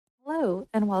Hello,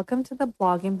 and welcome to the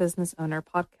Blogging Business Owner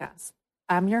Podcast.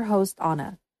 I'm your host,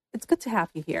 Anna. It's good to have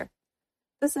you here.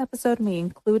 This episode may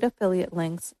include affiliate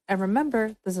links, and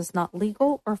remember, this is not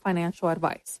legal or financial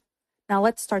advice. Now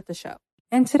let's start the show.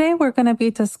 And today we're going to be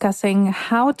discussing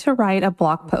how to write a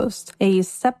blog post, a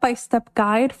step-by-step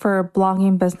guide for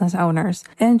blogging business owners.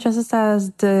 And just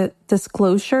as the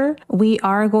disclosure, we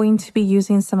are going to be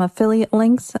using some affiliate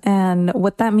links. And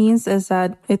what that means is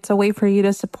that it's a way for you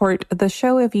to support the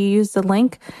show if you use the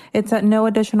link. It's at no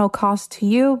additional cost to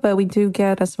you, but we do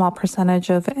get a small percentage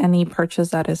of any purchase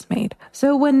that is made.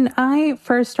 So when I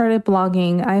first started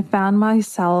blogging, I found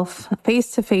myself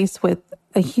face to face with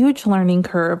a huge learning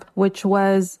curve, which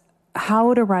was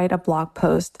how to write a blog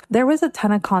post. There was a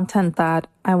ton of content that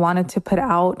I wanted to put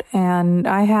out, and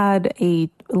I had a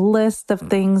list of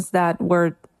things that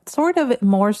were sort of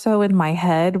more so in my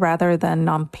head rather than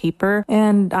on paper.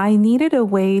 And I needed a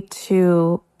way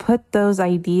to put those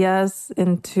ideas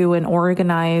into an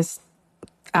organized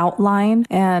outline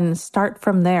and start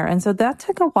from there. And so that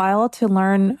took a while to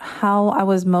learn how I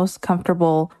was most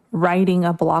comfortable writing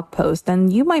a blog post.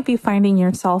 And you might be finding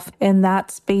yourself in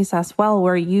that space as well,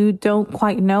 where you don't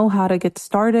quite know how to get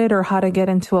started or how to get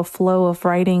into a flow of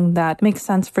writing that makes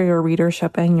sense for your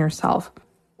readership and yourself.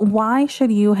 Why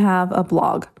should you have a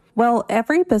blog? Well,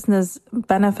 every business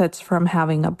benefits from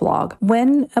having a blog.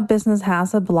 When a business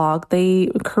has a blog, they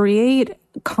create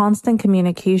constant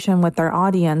communication with their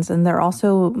audience, and they're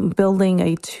also building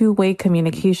a two-way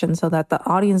communication so that the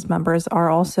audience members are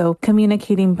also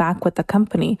communicating back with the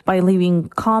company by leaving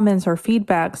comments or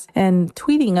feedbacks and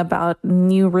tweeting about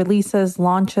new releases,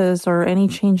 launches, or any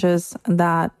changes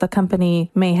that the company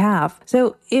may have.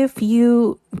 So if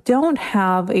you don't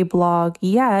have a blog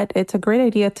yet, it's a great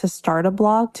idea to start a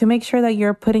blog to make sure that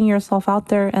you're putting yourself out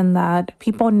there and that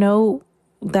people know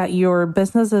that your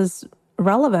business is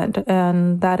relevant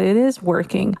and that it is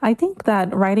working. I think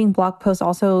that writing blog posts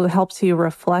also helps you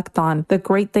reflect on the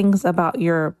great things about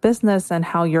your business and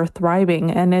how you're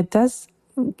thriving. And it does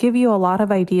give you a lot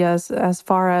of ideas as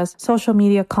far as social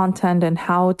media content and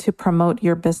how to promote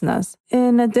your business.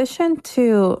 In addition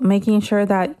to making sure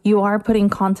that you are putting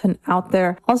content out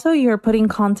there, also you're putting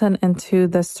content into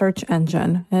the search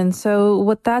engine. And so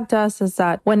what that does is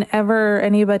that whenever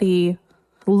anybody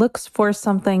looks for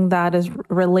something that is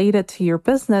related to your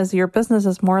business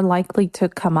is more likely to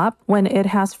come up when it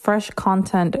has fresh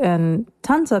content and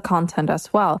tons of content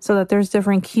as well, so that there's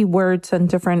different keywords and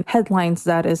different headlines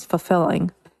that is fulfilling.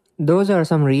 Those are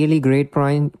some really great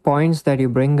points that you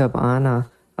bring up, Anna,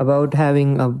 about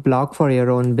having a blog for your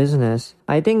own business.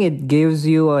 I think it gives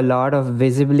you a lot of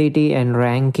visibility and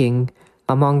ranking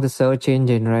among the search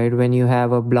engine, right? When you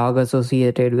have a blog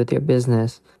associated with your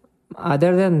business.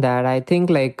 Other than that, I think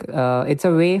it's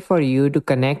a way for you to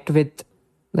connect with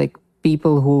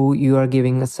people who you are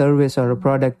giving a service or a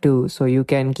product to, so you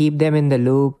can keep them in the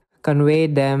loop, convey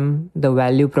them the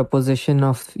value proposition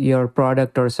of your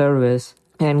product or service,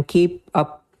 and keep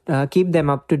them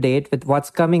up to date with what's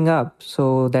coming up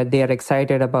so that they are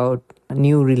excited about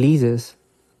new releases.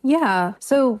 Yeah.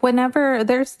 So whenever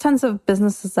there's tons of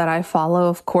businesses that I follow,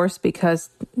 of course,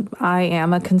 because I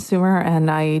am a consumer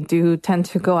and I do tend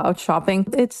to go out shopping.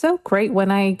 It's so great when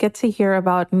I get to hear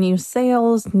about new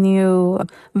sales, new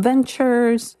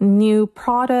ventures, new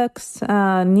products,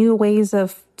 new ways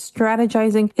of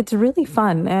strategizing. It's really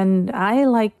fun. And I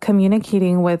like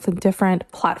communicating with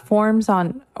different platforms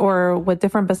or with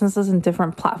different businesses and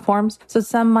different platforms. So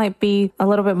some might be a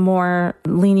little bit more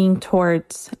leaning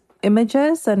towards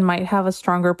images and might have a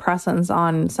stronger presence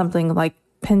on something like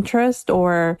Pinterest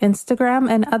or Instagram,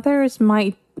 and others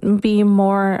might be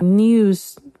more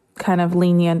news kind of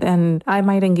lenient, and I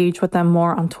might engage with them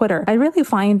more on Twitter. I really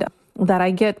find that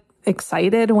I get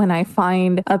excited when I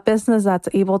find a business that's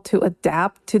able to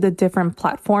adapt to the different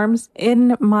platforms.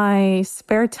 In my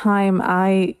spare time,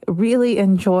 I really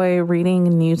enjoy reading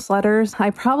newsletters. I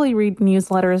probably read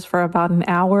newsletters for about an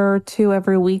hour or two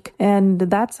every week. And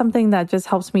that's something that just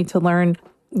helps me to learn,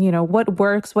 what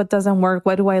works, what doesn't work,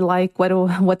 what do I like,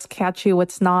 what's catchy,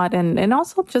 what's not, and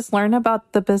also just learn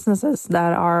about the businesses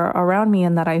that are around me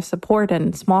and that I support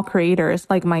and small creators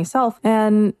like myself.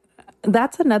 And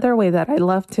that's another way that I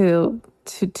love to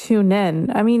tune in.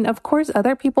 I mean, of course,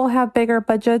 other people have bigger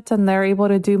budgets and they're able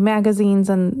to do magazines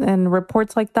and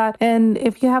reports like that. And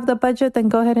if you have the budget, then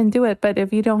go ahead and do it. But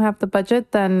if you don't have the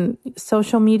budget, then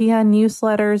social media,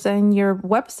 newsletters, and your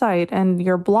website and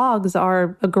your blogs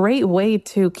are a great way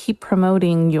to keep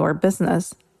promoting your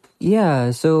business. Yeah,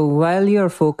 so while you're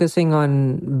focusing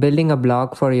on building a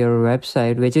blog for your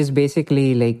website, which is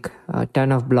basically like a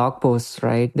ton of blog posts,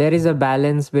 right? There is a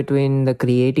balance between the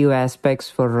creative aspects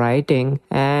for writing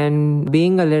and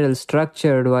being a little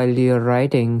structured while you're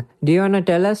writing. Do you want to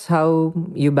tell us how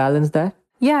you balance that?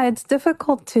 Yeah, it's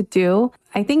difficult to do.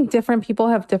 I think different people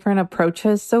have different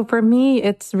approaches. So for me,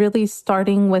 it's really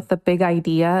starting with a big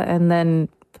idea and then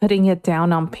putting it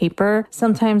down on paper.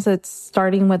 Sometimes it's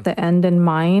starting with the end in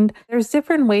mind. There's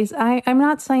different ways. I'm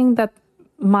not saying that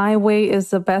my way is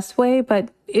the best way, but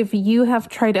if you have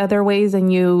tried other ways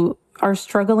and you are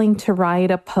struggling to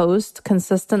write a post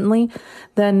consistently,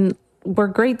 then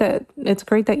it's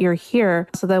great that you're here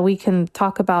so that we can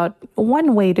talk about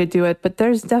one way to do it, but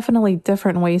there's definitely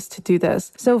different ways to do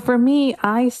this. So for me,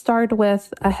 I start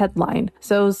with a headline.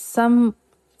 So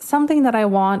something that I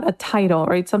want, a title,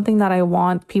 right? Something that I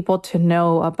want people to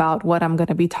know about what I'm going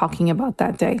to be talking about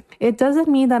that day. It doesn't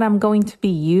mean that I'm going to be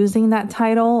using that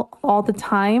title all the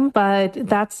time, but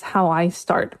that's how I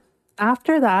start.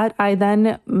 After that, I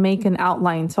then make an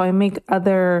outline. So I make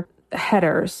other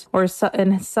headers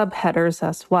and subheaders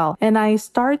as well. And I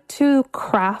start to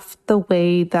craft the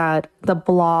way that the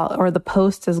blog or the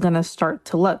post is going to start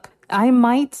to look. I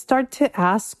might start to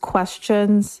ask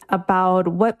questions about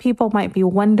what people might be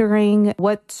wondering,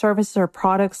 what services or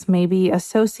products may be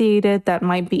associated that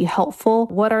might be helpful.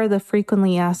 What are the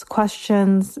frequently asked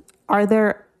questions? Are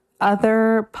there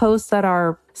other posts that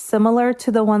are similar to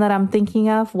the one that I'm thinking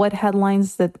of? What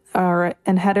headlines that are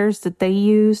and headers that they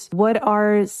use? What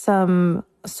are some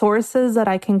sources that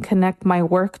I can connect my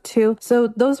work to? So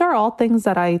those are all things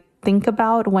that I think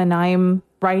about when I'm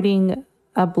writing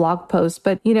a blog post.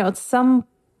 But some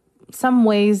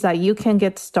ways that you can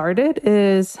get started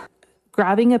is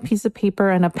grabbing a piece of paper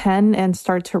and a pen and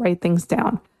start to write things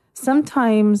down.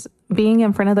 Sometimes being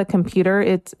in front of the computer,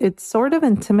 it's sort of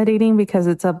intimidating because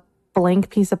it's a blank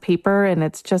piece of paper and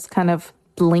it's just kind of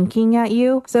blinking at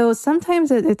you. So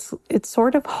sometimes it's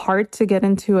sort of hard to get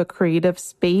into a creative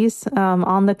space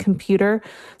on the computer.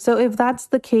 So if that's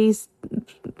the case,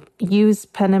 use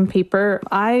pen and paper.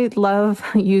 I love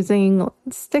using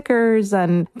stickers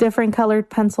and different colored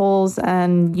pencils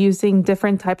and using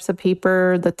different types of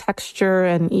paper, the texture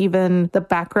and even the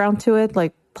background to it,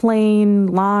 like plain,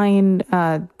 line,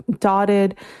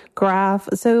 dotted, graph.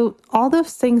 So all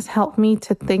those things help me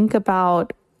to think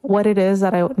about what it is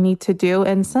that I need to do.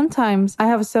 And sometimes I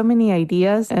have so many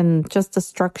ideas and just a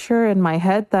structure in my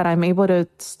head that I'm able to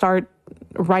start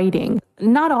writing.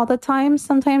 Not all the time.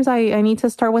 Sometimes I need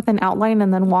to start with an outline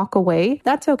and then walk away.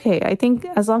 That's okay. I think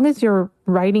as long as you're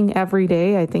writing every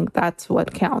day, I think that's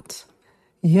what counts.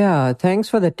 Yeah, thanks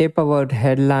for the tip about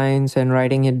headlines and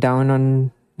writing it down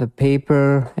on the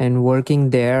paper and working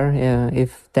there,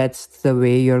 if that's the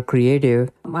way you're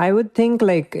creative. I would think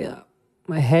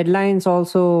headlines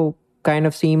also kind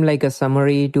of seem like a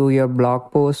summary to your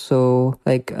blog post. So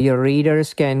like your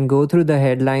readers can go through the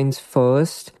headlines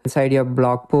first inside your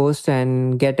blog post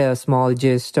and get a small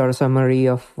gist or summary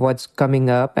of what's coming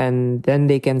up, and then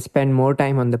they can spend more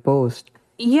time on the post.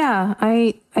 Yeah,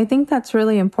 I think that's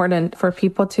really important for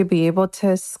people to be able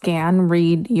to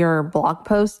read your blog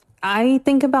post. I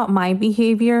think about my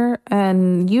behavior,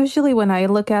 and usually when I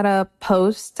look at a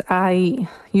post, I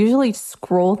usually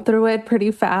scroll through it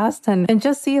pretty fast and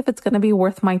just see if it's going to be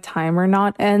worth my time or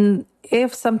not. And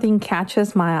if something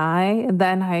catches my eye,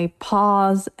 then I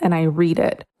pause and I read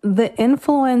it. The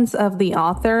influence of the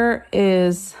author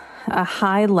is a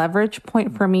high leverage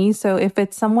point for me. So if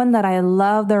it's someone that I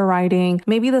love their writing,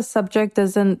 maybe the subject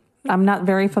I'm not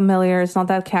very familiar, it's not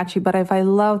that catchy, but if I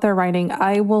love their writing,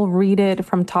 I will read it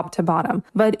from top to bottom.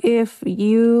 But if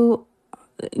if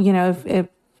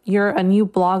you're a new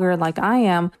blogger like I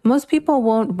am, most people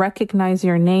won't recognize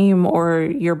your name or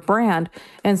your brand.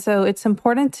 And so it's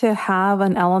important to have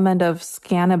an element of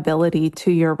scannability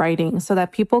to your writing so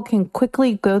that people can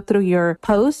quickly go through your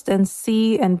post and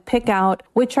see and pick out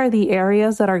which are the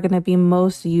areas that are going to be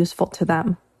most useful to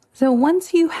them. So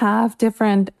once you have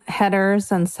different headers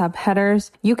and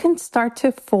subheaders, you can start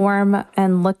to form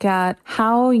and look at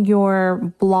how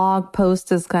your blog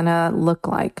post is going to look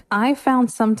like. I found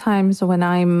sometimes when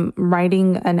I'm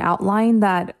writing an outline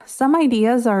that some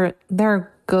ideas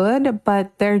they're good,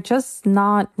 but they're just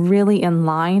not really in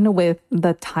line with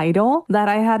the title that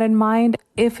I had in mind.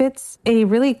 If it's a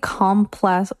really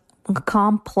complex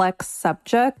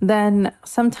subject, then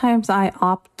sometimes I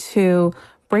opt to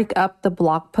break up the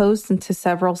blog post into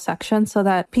several sections so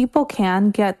that people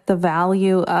can get the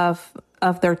value of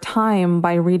their time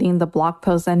by reading the blog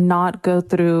post and not go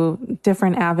through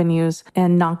different avenues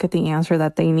and not get the answer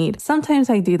that they need. Sometimes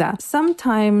I do that.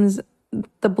 Sometimes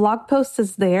the blog post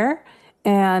is there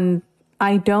and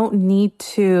I don't need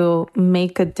to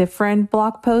make a different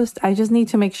blog post. I just need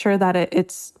to make sure that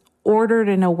it's ordered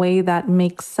in a way that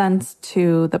makes sense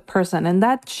to the person. And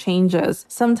that changes.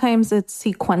 Sometimes it's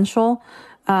sequential,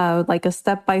 like a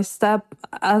step by step.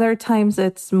 Other times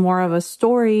it's more of a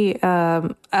story.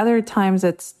 Other times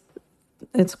it's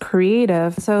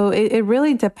creative. So it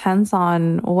really depends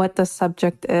on what the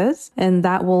subject is. And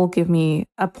that will give me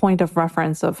a point of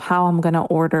reference of how I'm going to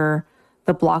order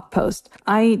the blog post.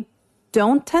 I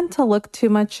don't tend to look too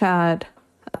much at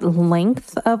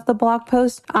length of the blog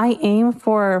post. I aim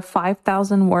for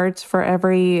 5,000 words for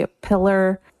every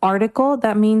pillar article.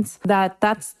 That means that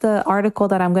that's the article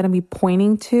that I'm going to be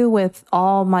pointing to with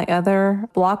all my other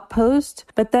blog posts.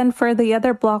 But then for the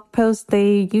other blog posts,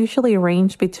 they usually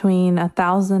range between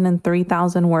 1,000 and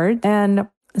 3,000 words. And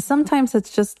sometimes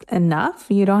it's just enough.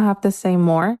 You don't have to say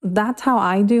more. That's how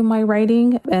I do my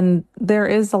writing. And there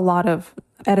is a lot of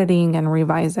editing and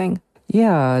revising.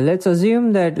 Yeah, let's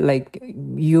assume that like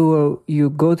you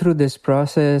go through this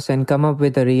process and come up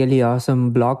with a really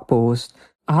awesome blog post.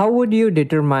 How would you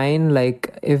determine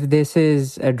like if this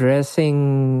is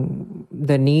addressing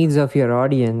the needs of your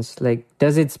audience? Like,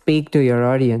 does it speak to your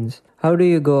audience? How do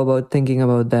you go about thinking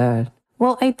about that?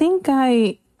 Well, I think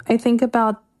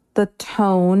about the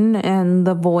tone and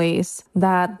the voice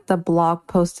that the blog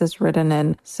post is written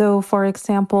in. So, for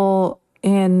example,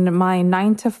 in my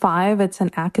 9 to 5, it's an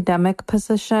academic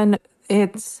position.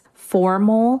 It's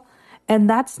formal. And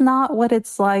that's not what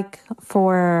it's like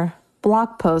for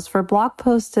blog posts. For blog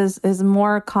posts is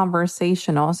more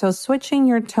conversational. So switching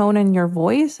your tone and your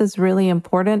voice is really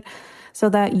important so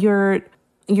that you're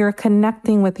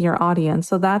connecting with your audience.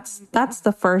 So that's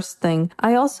the first thing.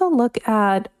 I also look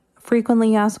at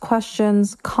frequently asked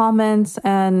questions, comments,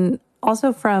 and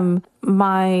also from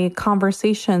my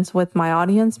conversations with my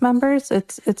audience members.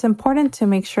 It's important to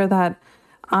make sure that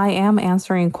I am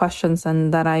answering questions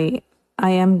and that I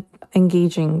am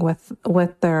engaging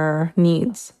with their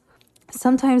needs.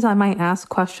 Sometimes I might ask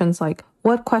questions like,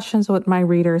 what questions would my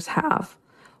readers have?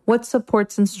 What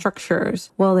supports and structures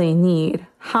will they need?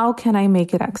 How can I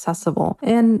make it accessible?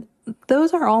 And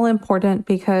those are all important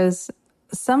because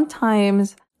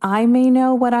sometimes I may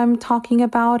know what I'm talking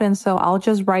about, and so I'll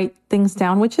just write things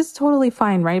down, which is totally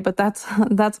fine, right? But that's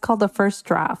called the first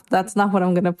draft. That's not what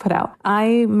I'm going to put out.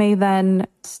 I may then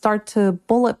start to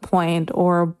bullet point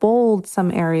or bold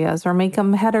some areas or make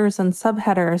them headers and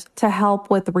subheaders to help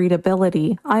with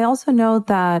readability. I also know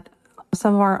that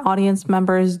some of our audience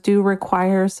members do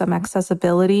require some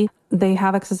accessibility. They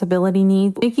have accessibility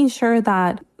needs. Making sure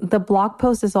that the blog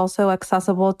post is also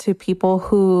accessible to people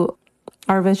who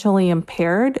are visually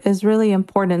impaired is really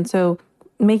important. So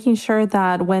making sure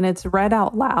that when it's read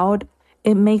out loud,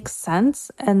 it makes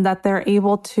sense and that they're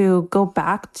able to go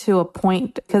back to a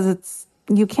point, because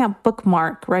you can't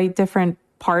bookmark, right, different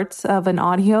parts of an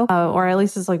audio, or at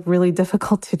least it's like really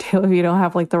difficult to do if you don't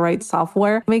have like the right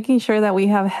software. Making sure that we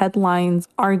have headlines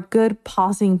are good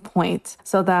pausing points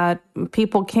so that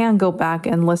people can go back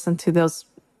and listen to those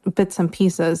bits and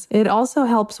pieces. It also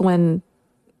helps when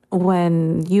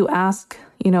you ask,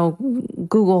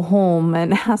 Google Home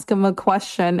and ask them a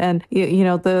question and,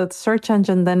 the search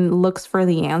engine then looks for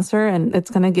the answer and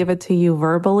it's going to give it to you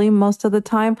verbally most of the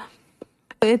time.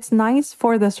 It's nice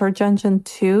for the search engine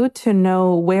too to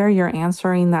know where you're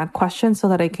answering that question so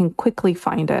that I can quickly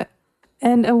find it.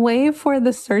 And a way for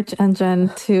the search engine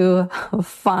to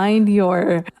find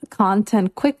your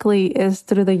content quickly is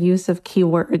through the use of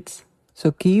keywords. So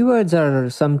keywords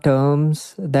are some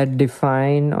terms that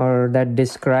define or that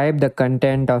describe the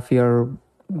content of your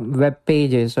web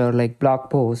pages or like blog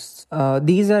posts.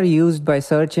 These are used by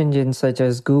search engines such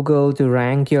as Google to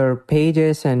rank your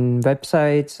pages and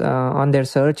websites on their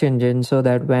search engine, so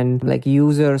that when like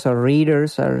users or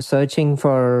readers are searching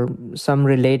for some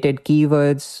related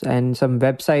keywords and some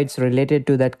websites related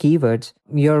to that keywords,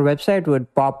 your website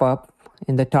would pop up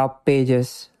in the top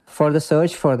pages for the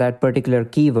search for that particular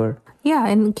keyword. Yeah,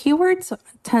 and keywords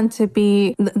tend to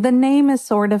be, the name is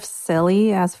sort of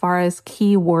silly as far as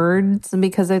keywords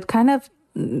because it kind of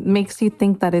makes you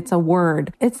think that it's a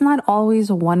word. It's not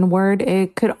always one word.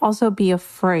 It could also be a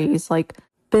phrase like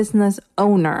business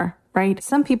owner, right?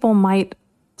 Some people might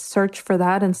search for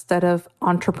that instead of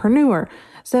entrepreneur.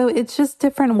 So it's just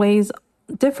different ways.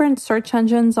 Different search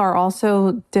engines are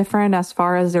also different as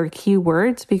far as their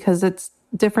keywords because it's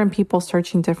different people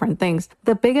searching different things.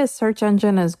 The biggest search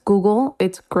engine is Google.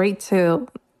 It's great to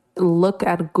look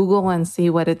at Google and see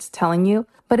what it's telling you.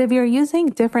 But if you're using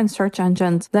different search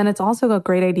engines, then it's also a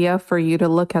great idea for you to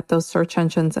look at those search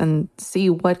engines and see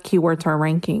what keywords are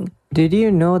ranking. Did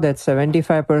you know that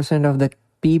 75% of the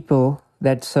people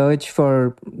that search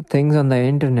for things on the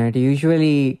internet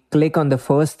usually click on the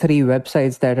first three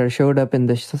websites that are showed up in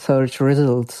the search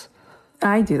results?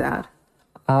 I do that.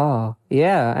 Oh,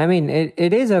 yeah. I mean,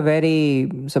 it is a very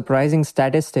surprising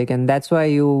statistic, and that's why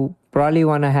you probably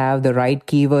want to have the right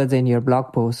keywords in your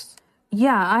blog posts.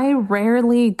 Yeah, I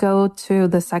rarely go to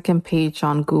the second page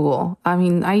on Google. I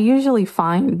mean, I usually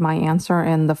find my answer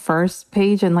in the first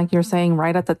page, and like you're saying,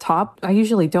 right at the top. I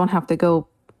usually don't have to go,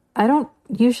 I don't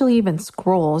usually even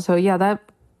scroll. So yeah,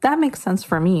 that makes sense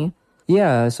for me.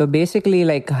 Yeah, so basically,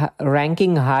 like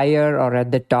ranking higher or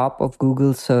at the top of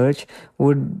Google search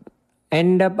would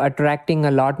end up attracting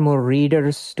a lot more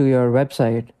readers to your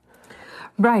website.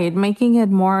 Right, making it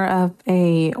more of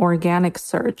a organic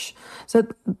search. So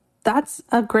that's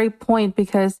a great point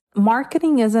because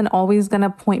marketing isn't always going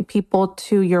to point people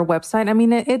to your website. I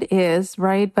mean, it is,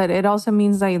 right? But it also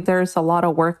means that there's a lot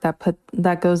of work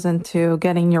that goes into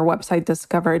getting your website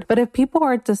discovered. But if people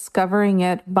are discovering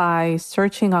it by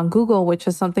searching on Google, which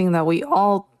is something that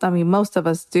most of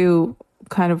us do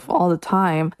kind of all the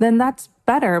time, then that's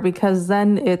better because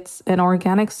then it's an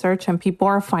organic search and people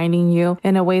are finding you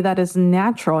in a way that is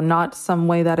natural, not some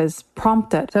way that is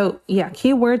prompted. So yeah,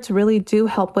 keywords really do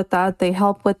help with that. They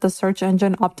help with the search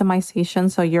engine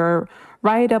optimization. So you're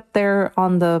right up there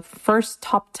on the first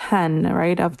top 10,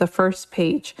 right, of the first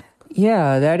page.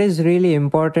 Yeah, that is really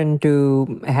important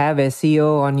to have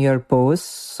SEO on your posts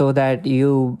so that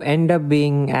you end up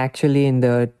being actually in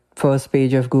the first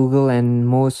page of Google and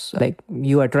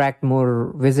you attract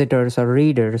more visitors or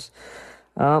readers.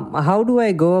 How do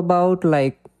I go about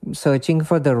searching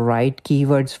for the right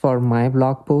keywords for my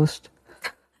blog post?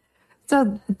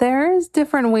 So there's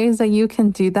different ways that you can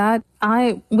do that.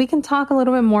 We can talk a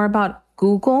little bit more about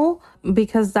Google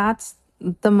because that's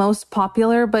the most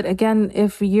popular. But again,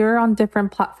 if you're on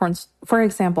different platforms, for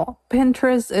example,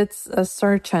 Pinterest, it's a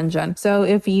search engine. So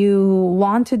if you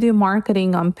want to do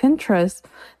marketing on Pinterest,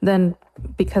 then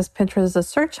because Pinterest is a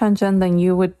search engine, then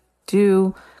you would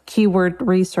do keyword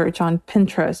research on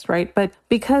Pinterest, right? But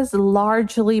because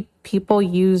largely people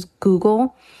use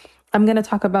Google, I'm going to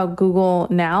talk about Google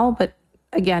now, but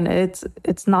again,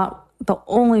 it's not the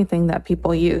only thing that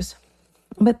people use.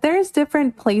 But there's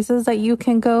different places that you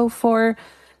can go for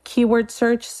keyword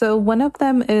search. So one of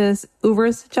them is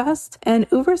Ubersuggest, and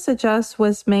Ubersuggest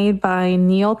was made by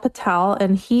Neil Patel,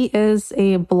 and he is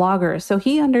a blogger. So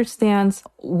he understands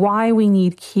why we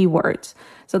need keywords.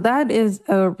 So that is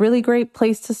a really great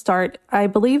place to start. I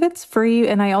believe it's free,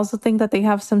 and I also think that they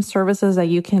have some services that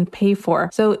you can pay for.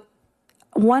 So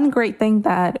one great thing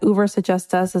that Ubersuggest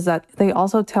does is that they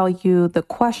also tell you the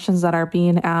questions that are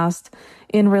being asked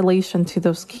in relation to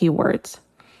those keywords.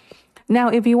 Now,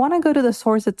 if you want to go to the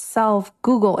source itself,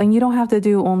 Google, and you don't have to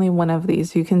do only one of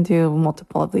these, you can do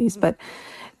multiple of these, but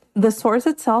the source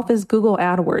itself is Google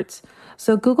AdWords.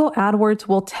 So Google AdWords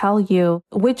will tell you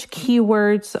which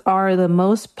keywords are the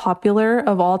most popular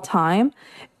of all time.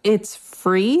 It's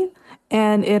free,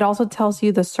 and it also tells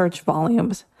you the search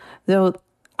volumes. So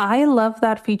I love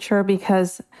that feature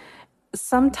because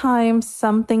sometimes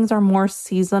some things are more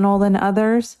seasonal than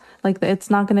others. Like it's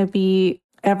not going to be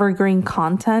evergreen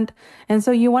content. And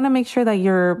so you want to make sure that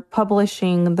you're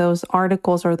publishing those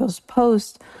articles or those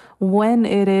posts when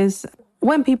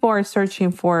people are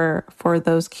searching for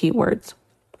those keywords.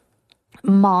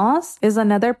 Moz is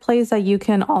another place that you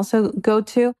can also go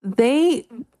to. They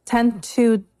tend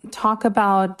to talk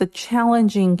about the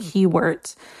challenging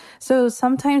keywords. So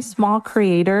sometimes small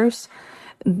creators,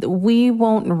 we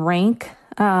won't rank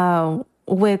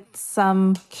with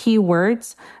some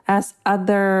keywords as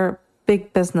other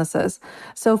big businesses.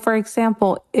 So for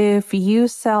example, if you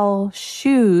sell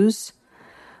shoes,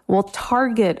 well,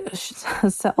 Target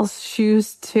sells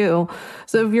shoes too.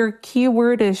 So if your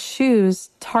keyword is shoes,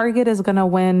 Target is going to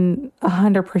win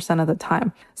 100% of the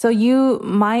time. So you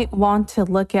might want to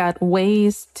look at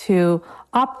ways to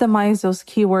optimize those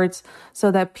keywords so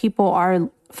that people are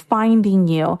finding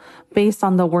you based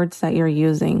on the words that you're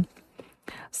using.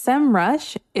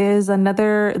 SEMrush is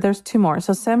there's two more.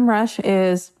 So SEMrush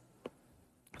is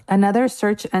another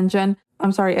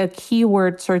a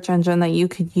keyword search engine that you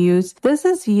could use. This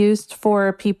is used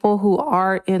for people who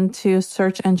are into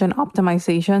search engine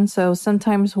optimization. So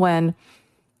sometimes when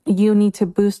you need to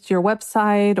boost your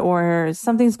website or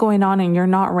something's going on and you're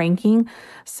not ranking,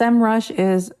 SEMrush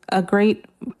is a great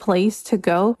place to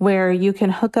go where you can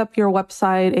hook up your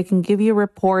website. It can give you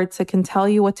reports. It can tell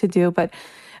you what to do. But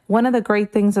one of the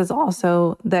great things is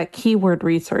also that keyword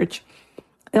research.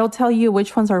 It'll tell you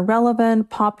which ones are relevant,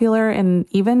 popular, and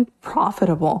even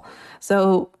profitable.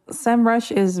 So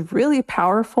SEMrush is really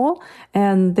powerful,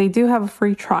 and they do have a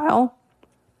free trial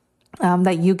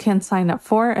that you can sign up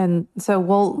for. And so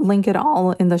we'll link it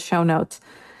all in the show notes.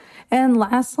 And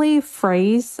lastly,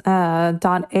 Frase.ai.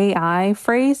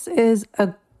 Frase is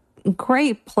a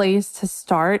great place to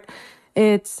start.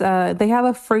 It's they have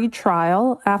a free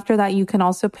trial. After that, you can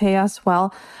also pay as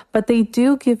well. But they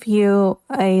do give you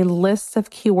a list of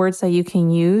keywords that you can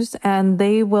use, and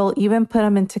they will even put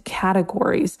them into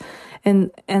categories.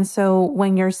 And so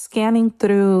when you're scanning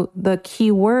through the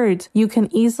keywords, you can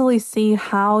easily see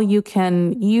how you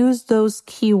can use those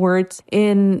keywords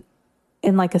in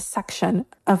like a section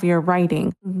of your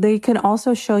writing. They can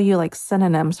also show you like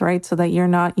synonyms, right? So that you're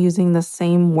not using the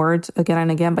same words again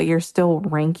and again, but you're still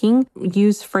ranking.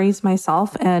 Use Frase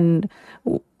myself, and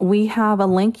we have a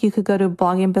link. You could go to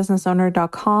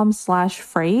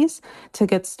bloggingbusinessowner.com/phrase to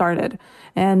get started.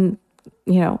 And,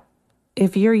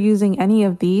 if you're using any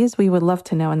of these, we would love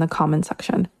to know in the comment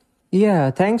section. Yeah,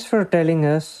 thanks for telling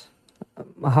us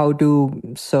how to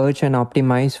search and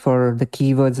optimize for the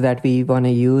keywords that we want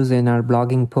to use in our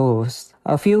blogging posts.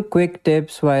 A few quick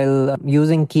tips while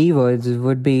using keywords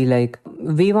would be like,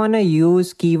 we want to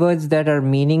use keywords that are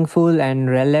meaningful and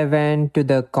relevant to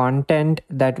the content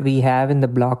that we have in the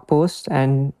blog post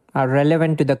and are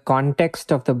relevant to the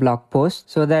context of the blog post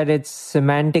so that it's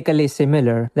semantically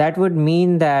similar. That would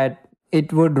mean that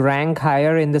it would rank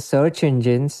higher in the search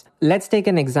engines. Let's take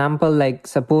an example, like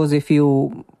suppose if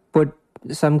you put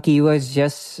some keywords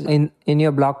just in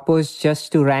your blog post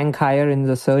just to rank higher in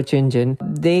the search engine,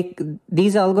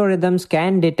 these algorithms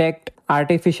can detect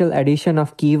artificial addition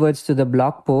of keywords to the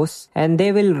blog posts, and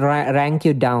they will rank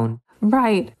you down.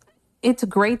 Right. It's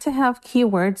great to have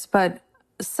keywords, but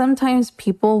sometimes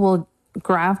people will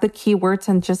grab the keywords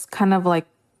and just kind of like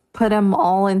put them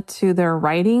all into their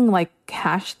writing, like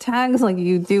hashtags, like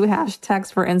you do hashtags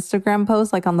for Instagram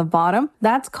posts, like on the bottom.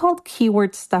 That's called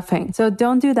keyword stuffing. So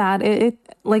don't do that. It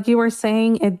like you were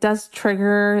saying, it does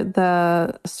trigger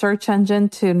the search engine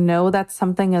to know that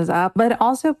something is up, but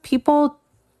also people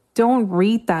don't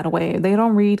read that way. They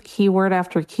don't read keyword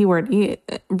after keyword.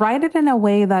 Write it in a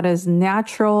way that is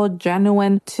natural,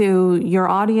 genuine to your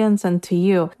audience and to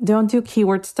you. Don't do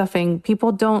keyword stuffing.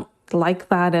 People don't like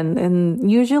that, and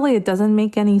usually it doesn't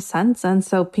make any sense, and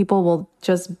so people will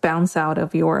just bounce out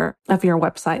of your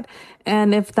website.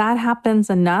 And if that happens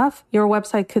enough, your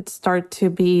website could start to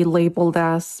be labeled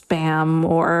as spam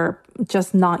or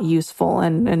just not useful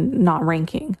and not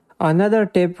ranking. Another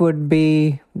tip would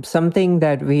be something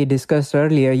that we discussed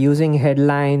earlier, using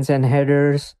headlines and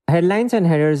headers. Headlines and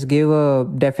headers give a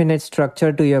definite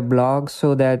structure to your blog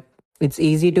so that it's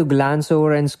easy to glance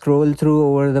over and scroll through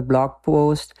over the blog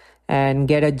post and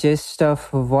get a gist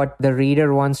of what the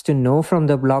reader wants to know from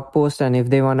the blog post and if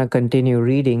they want to continue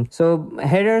reading. So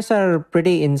headers are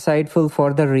pretty insightful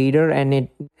for the reader, and it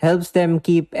helps them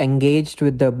keep engaged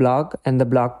with the blog and the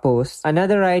blog post.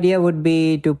 Another idea would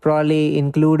be to probably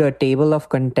include a table of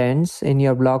contents in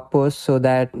your blog post so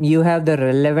that you have the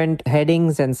relevant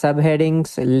headings and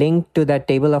subheadings linked to that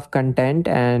table of content,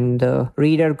 and the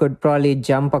reader could probably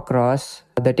jump across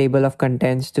the table of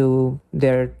contents to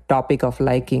their topic of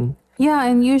liking. Yeah,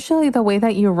 and usually the way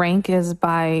that you rank is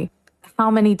by how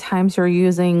many times you're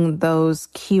using those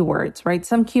keywords, right?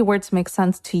 Some keywords make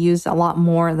sense to use a lot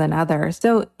more than others.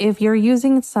 So if you're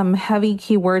using some heavy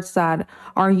keywords that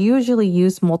are usually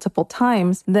used multiple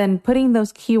times, then putting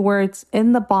those keywords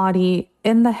in the body,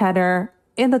 in the header,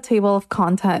 in the table of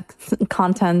content,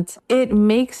 it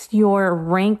makes your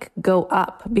rank go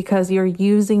up because you're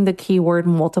using the keyword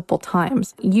multiple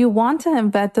times. You want to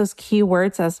embed those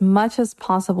keywords as much as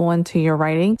possible into your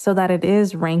writing so that it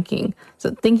is ranking.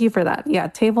 So thank you for that. Yeah,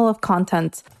 table of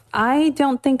contents. I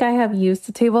don't think I have used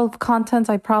the table of contents.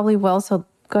 I probably will. So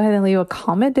go ahead and leave a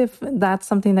comment if that's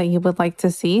something that you would like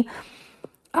to see.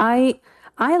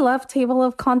 I love table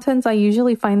of contents. I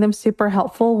usually find them super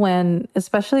helpful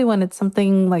especially when it's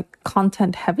something like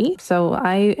content heavy. So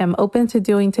I am open to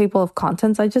doing table of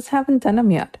contents. I just haven't done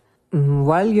them yet.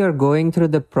 While you're going through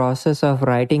the process of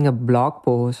writing a blog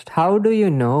post, how do you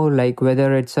know like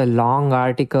whether it's a long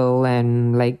article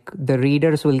and like the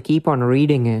readers will keep on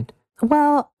reading it?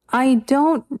 Well, I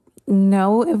don't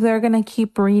know if they're going to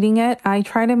keep reading it. I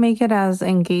try to make it as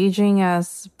engaging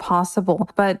as possible,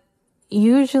 but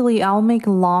usually I'll make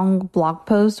long blog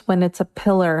posts when it's a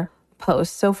pillar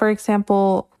post. So for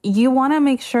example, you want to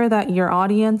make sure that your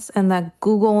audience and that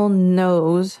Google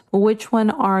knows which one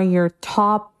are your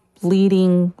top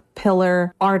leading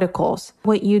pillar articles.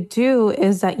 What you do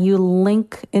is that you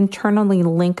internally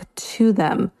link to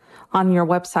them on your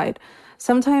website.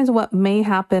 sometimes what may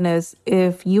happen is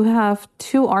if you have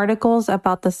two articles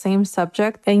about the same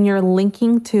subject and you're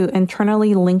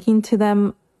internally linking to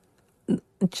them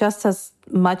just as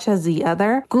much as the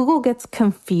other, Google gets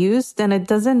confused and it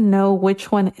doesn't know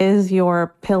which one is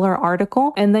your pillar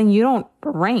article. And then you don't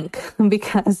rank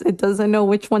because it doesn't know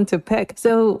which one to pick.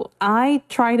 So I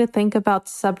try to think about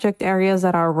subject areas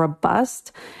that are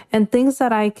robust and things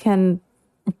that I can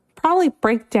probably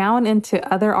break down into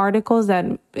other articles that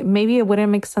maybe it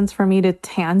wouldn't make sense for me to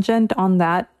tangent on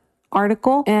that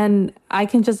article. And I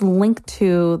can just link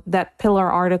to that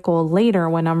pillar article later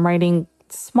when I'm writing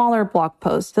smaller blog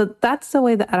posts. So that's the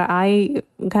way that I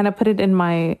kind of put it in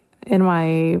my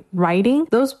writing.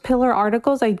 Those pillar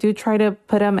articles, I do try to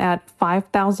put them at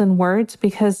 5,000 words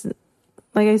because,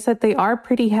 like I said, they are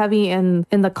pretty heavy in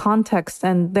the context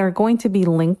and they're going to be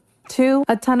linked to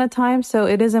a ton of times. So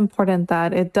it is important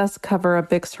that it does cover a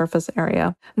big surface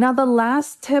area. Now, the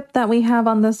last tip that we have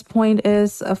on this point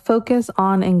is a focus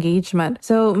on engagement.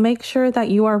 So make sure that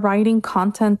you are writing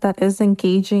content that is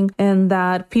engaging and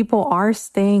that people are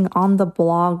staying on the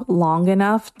blog long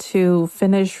enough to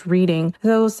finish reading.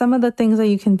 So some of the things that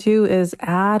you can do is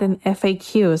add an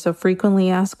FAQ, so frequently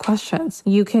asked questions.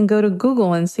 You can go to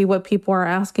Google and see what people are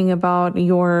asking about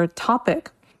your topic.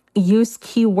 Use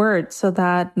keywords so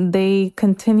that they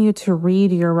continue to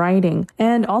read your writing,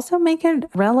 and also make it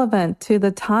relevant to the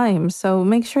time. So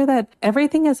make sure that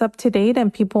everything is up to date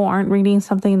and people aren't reading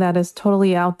something that is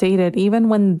totally outdated. Even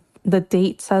when the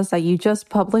date says that you just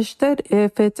published it,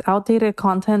 if it's outdated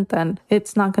content, then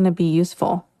it's not going to be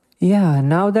useful. Yeah,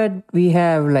 now that we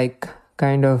have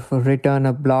kind of written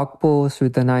a blog post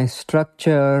with a nice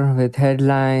structure, with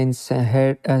headlines,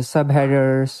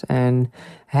 subheaders, and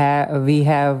we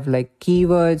have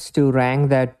keywords to rank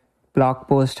that blog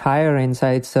post higher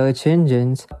inside search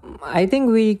engines. I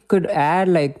think we could add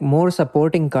more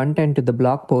supporting content to the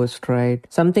blog post, right?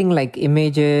 Something like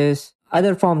images,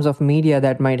 other forms of media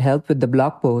that might help with the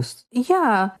blog post.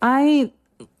 Yeah, I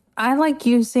like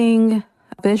using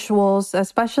visuals,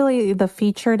 especially the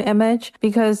featured image,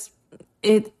 because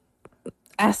it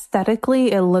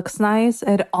aesthetically, it looks nice.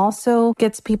 It also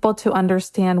gets people to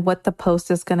understand what the post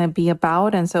is going to be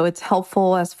about. And so it's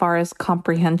helpful as far as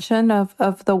comprehension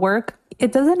of the work.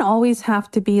 It doesn't always have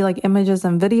to be like images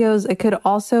and videos. It could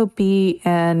also be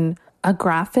a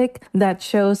graphic that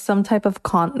shows some type of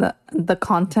the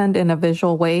content in a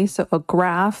visual way. So a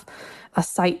graph, a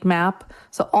sitemap.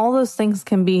 So all those things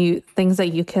can be things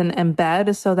that you can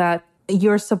embed so that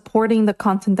you're supporting the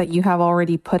content that you have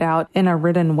already put out in a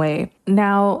written way.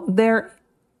 Now,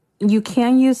 you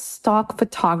can use stock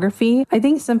photography. I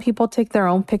think some people take their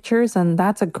own pictures, and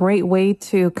that's a great way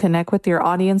to connect with your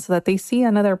audience so that they see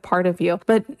another part of you.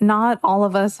 But not all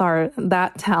of us are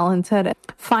that talented.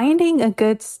 Finding a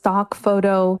good stock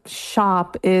photo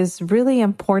shop is really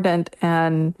important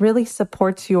and really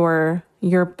supports your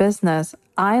business.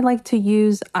 I like to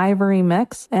use Ivory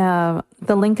Mix.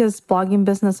 The link is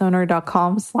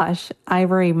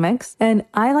bloggingbusinessowner.com/Ivory Mix. And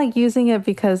I like using it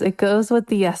because it goes with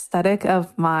the aesthetic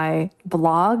of my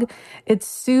blog. It's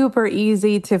super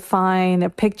easy to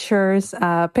find pictures.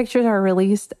 Pictures are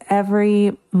released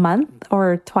every month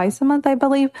or twice a month, I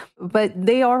believe, but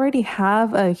they already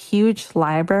have a huge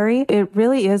library. It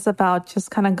really is about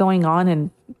just kind of going on and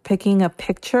picking a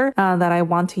picture that I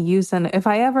want to use. And if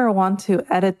I ever want to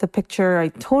edit the picture, I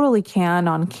totally can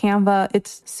on Canva.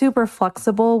 It's super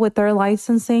flexible with their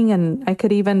licensing, and I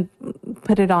could even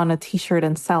put it on a t-shirt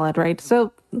and sell it, right?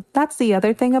 So that's the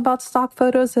other thing about stock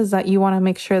photos, is that you want to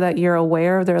make sure that you're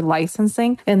aware of their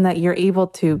licensing and that you're able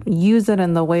to use it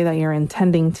in the way that you're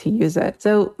intending to use it.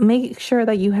 So make sure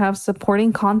that you have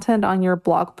supporting content on your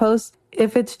blog post.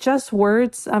 If it's just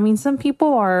words, I mean, some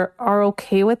people are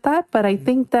okay with that, but I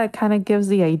think that kind of gives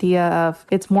the idea of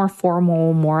it's more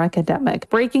formal, more academic.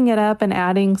 Breaking it up and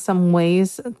adding some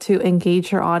ways to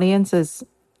engage your audience is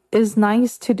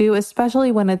nice to do,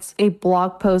 especially when it's a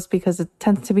blog post, because it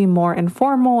tends to be more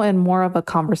informal and more of a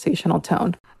conversational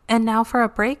tone. And now for a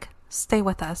break, stay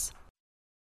with us.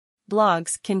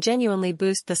 Blogs can genuinely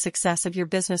boost the success of your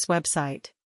business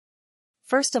website.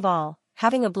 First of all,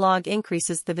 having a blog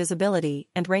increases the visibility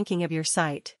and ranking of your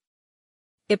site.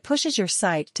 It pushes your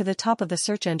site to the top of the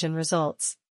search engine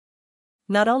results.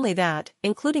 Not only that,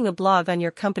 including a blog on your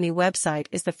company website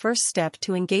is the first step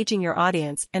to engaging your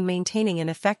audience and maintaining an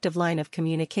effective line of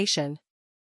communication.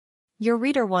 Your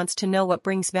reader wants to know what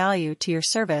brings value to your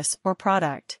service or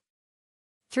product.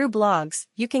 Through blogs,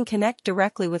 you can connect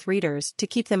directly with readers to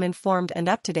keep them informed and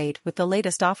up to date with the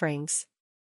latest offerings.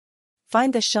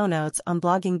 Find the show notes on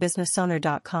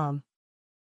bloggingbusinessowner.com.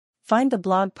 Find the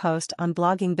blog post on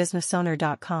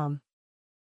bloggingbusinessowner.com.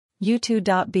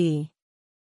 U2.B.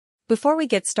 Before we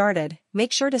get started,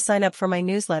 make sure to sign up for my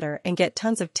newsletter and get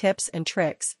tons of tips and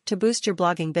tricks to boost your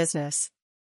blogging business.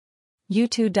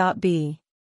 U2.B.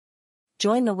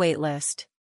 Join the waitlist.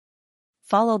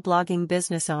 Follow Blogging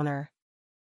Business Owner.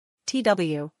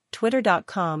 TW,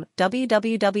 Twitter.com,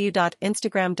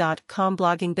 www.instagram.com,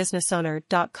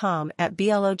 bloggingbusinessowner.com, at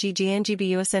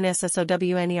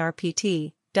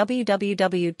bloggingbusinessownerpt,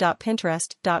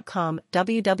 www.pinterest.com,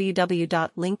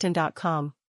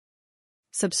 www.linkedin.com.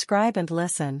 Subscribe and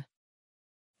listen.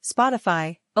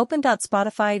 Spotify,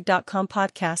 open.spotify.com,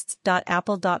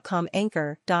 podcasts.apple.com,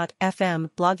 anchor.fm,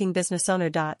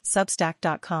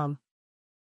 bloggingbusinessowner.substack.com.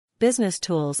 Business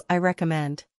tools I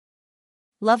recommend.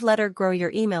 Love Letter. Grow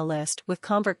your email list with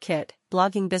ConvertKit,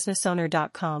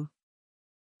 bloggingbusinessowner.com.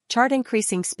 Chart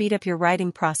increasing. Speed up your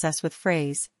writing process with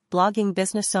Phrase,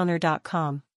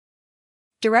 bloggingbusinessowner.com.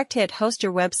 Direct Hit. Host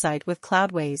your website with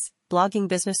Cloudways,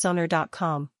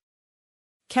 bloggingbusinessowner.com.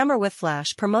 Camera with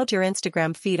Flash. Promote your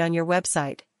Instagram feed on your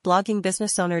website,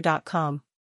 bloggingbusinessowner.com.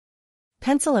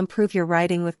 Pencil. Improve your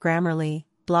writing with Grammarly,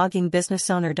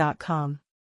 bloggingbusinessowner.com.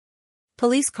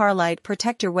 Police Car Light.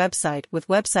 Protect your website with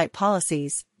Website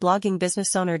Policies,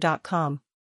 bloggingbusinessowner.com.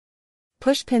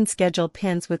 Pushpin. Schedule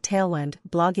pins with Tailwind,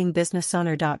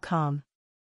 bloggingbusinessowner.com.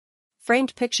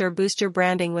 Framed Picture. Boost your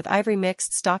branding with Ivory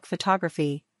Mixed Stock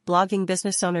Photography,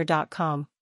 bloggingbusinessowner.com.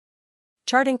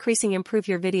 Chart increasing. Improve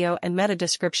your video and meta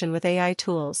description with AI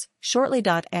tools,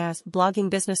 shortly.as,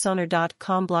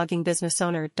 bloggingbusinessowner.com,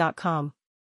 bloggingbusinessowner.com.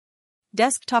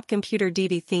 Desktop Computer.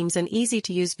 Divi themes and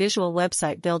easy-to-use visual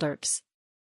website builders.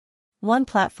 One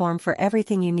platform for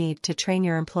everything you need to train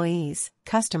your employees,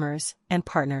 customers, and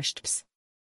partnerships.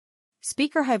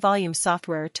 Speaker. High volume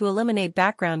software to eliminate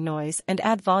background noise and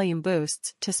add volume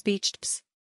boosts to speech.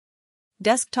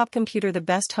 Desktop Computer. The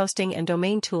best hosting and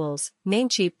domain tools.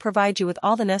 Namecheap provide you with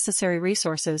all the necessary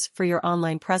resources for your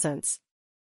online presence.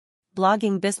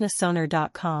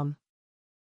 bloggingbusinessowner.com.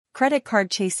 Credit Card.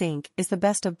 Chase Inc. is the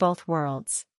best of both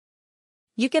worlds.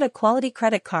 You get a quality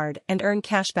credit card and earn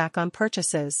cash back on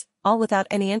purchases, all without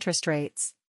any interest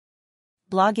rates.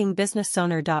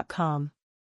 bloggingbusinessowner.com.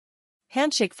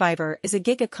 Handshake. Fiverr is a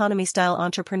gig economy style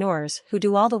entrepreneurs who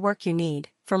do all the work you need,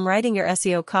 from writing your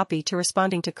SEO copy to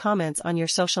responding to comments on your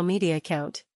social media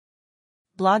account.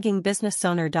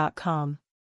 bloggingbusinessowner.com.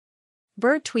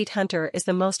 Bird Tweet Hunter is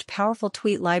the most powerful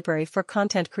tweet library for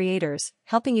content creators,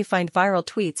 helping you find viral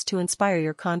tweets to inspire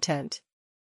your content.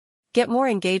 Get more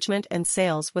engagement and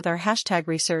sales with our hashtag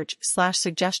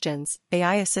research/suggestions,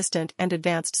 AI assistant and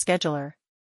advanced scheduler.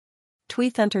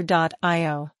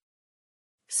 tweethunter.io.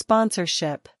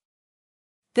 Sponsorship.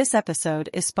 This episode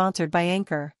is sponsored by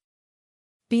Anchor.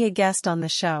 Be a guest on the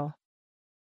show.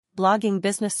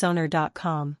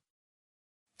 bloggingbusinessowner.com.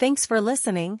 Thanks for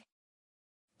listening.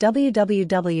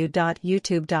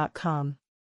 www.youtube.com.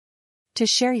 To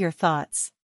share your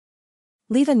thoughts,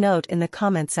 leave a note in the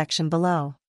comment section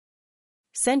below.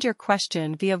 Send your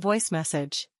question via voice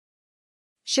message.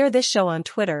 Share this show on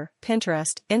Twitter,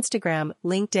 Pinterest, Instagram,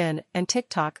 LinkedIn, and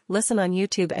TikTok. Listen on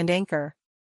YouTube and Anchor.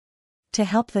 To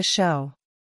help the show,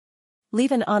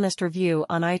 leave an honest review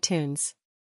on iTunes.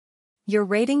 Your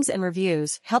ratings and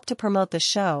reviews help to promote the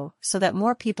show so that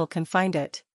more people can find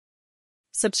it.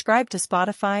 Subscribe to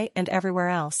Spotify and everywhere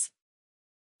else.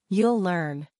 You'll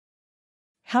learn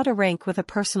how to rank with a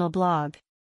personal blog.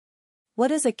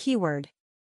 What is a keyword?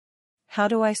 How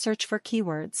do I search for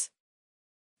keywords?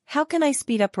 How can I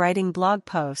speed up writing blog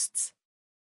posts?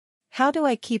 How do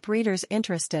I keep readers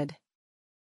interested?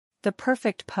 The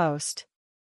perfect post.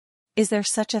 Is there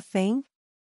such a thing?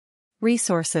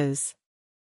 Resources.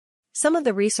 Some of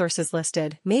the resources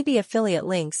listed may be affiliate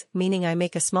links, meaning I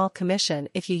make a small commission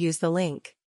if you use the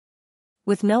link,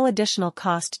 with no additional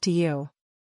cost to you.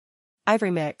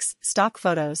 Ivory Mix, stock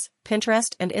photos,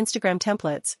 Pinterest and Instagram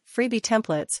templates, freebie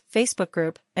templates, Facebook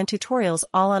group, and tutorials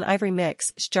all on Ivory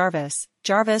Mix. Jarvis.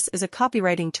 Jarvis is a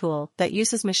copywriting tool that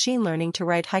uses machine learning to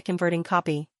write high-converting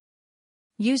copy.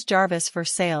 Use Jarvis for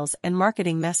sales and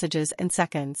marketing messages in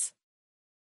seconds.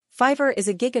 Fiverr is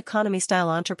a gig economy style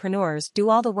entrepreneurs do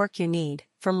all the work you need,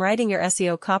 from writing your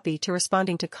SEO copy to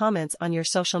responding to comments on your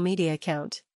social media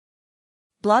account.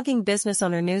 Blogging Business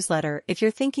Owner Newsletter. If you're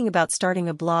thinking about starting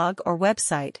a blog or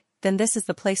website, then this is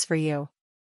the place for you.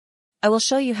 I will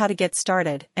show you how to get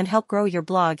started and help grow your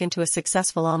blog into a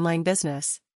successful online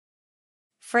business.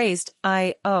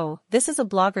 Phrased.io. This is a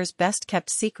blogger's best kept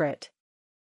secret.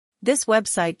 This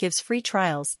website gives free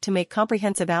trials to make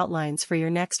comprehensive outlines for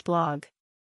your next blog.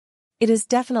 It is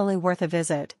definitely worth a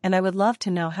visit, and I would love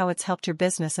to know how it's helped your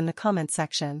business in the comments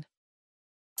section.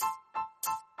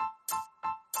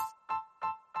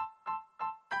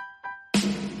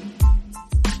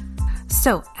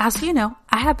 So, as you know,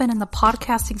 I have been in the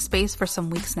podcasting space for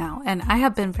some weeks now, and I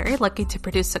have been very lucky to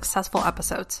produce successful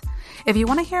episodes. If you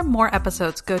want to hear more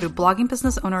episodes, go to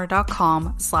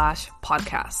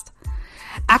bloggingbusinessowner.com/podcast.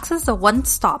 Access a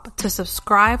one-stop to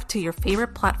subscribe to your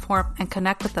favorite platform and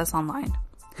connect with us online.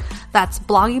 That's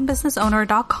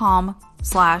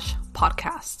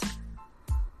bloggingbusinessowner.com/podcast.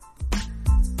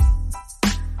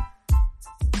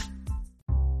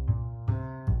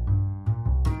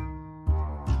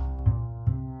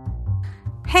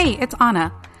 Hey, it's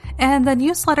Anna, and the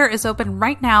newsletter is open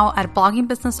right now at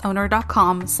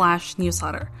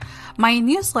bloggingbusinessowner.com/newsletter. My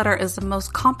newsletter is the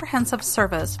most comprehensive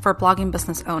service for blogging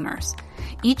business owners.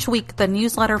 Each week, the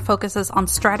newsletter focuses on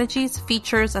strategies,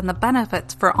 features, and the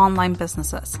benefits for online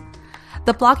businesses.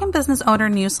 The Blogging Business Owner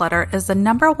newsletter is the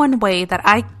number one way that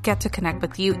I get to connect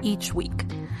with you each week.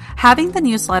 Having the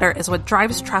newsletter is what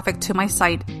drives traffic to my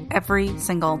site every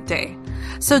single day.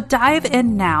 So dive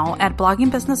in now at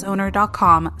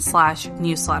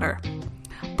bloggingbusinessowner.com/newsletter.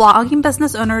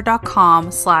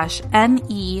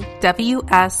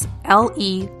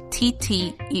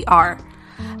 bloggingbusinessowner.com/NEWSLETTER.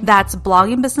 That's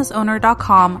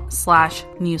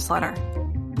bloggingbusinessowner.com/newsletter.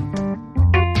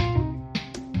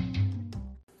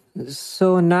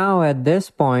 So now at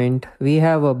this point, we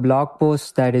have a blog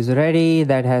post that is ready,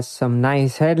 that has some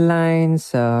nice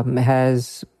headlines,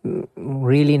 has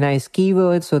really nice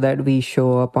keywords so that we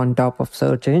show up on top of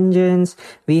search engines.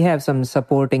 We have some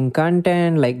supporting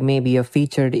content, like maybe a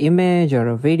featured image or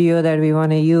a video that we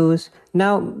want to use.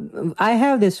 Now, I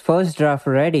have this first draft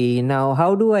ready. Now,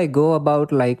 how do I go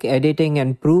about like editing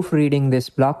and proofreading this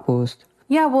blog post?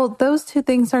 Yeah, well, those two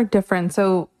things are different.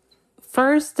 So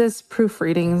first is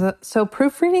proofreading. So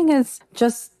proofreading is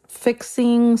just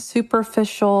fixing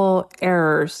superficial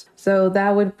errors. So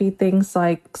that would be things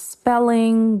like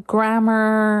spelling,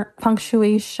 grammar,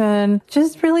 punctuation,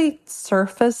 just really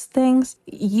surface things.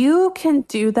 You can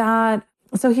do that.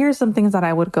 So here's some things that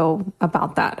I would go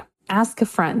about that. Ask a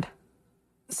friend.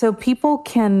 So people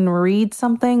can read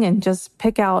something and just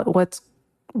pick out what's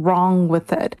wrong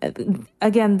with it.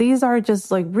 Again, these are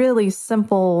just like really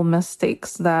simple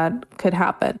mistakes that could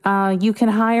happen. You can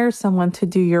hire someone to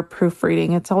do your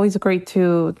proofreading. It's always great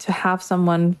to have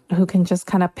someone who can just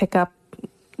kind of pick up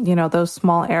those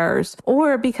small errors,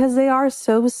 or because they are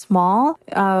so small.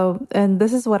 And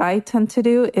this is what I tend to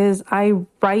do is I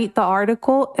write the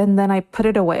article and then I put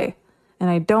it away and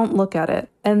I don't look at it.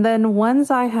 And then once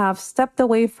I have stepped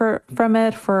away from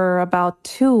it for about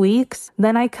 2 weeks,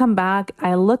 then I come back,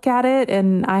 I look at it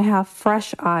and I have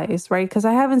fresh eyes, right? Because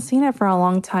I haven't seen it for a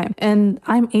long time. And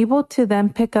I'm able to then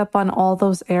pick up on all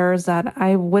those errors that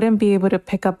I wouldn't be able to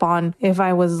pick up on if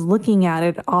I was looking at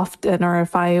it often, or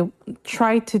if I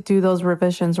tried to do those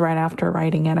revisions right after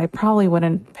writing it. I probably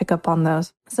wouldn't pick up on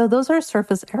those. So those are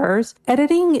surface errors.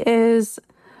 Editing is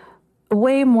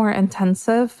way more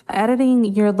intensive. Editing,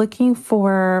 you're looking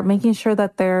for making sure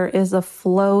that there is a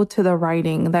flow to the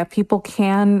writing, that people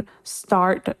can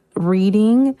start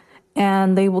reading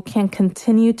and can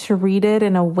continue to read it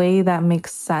in a way that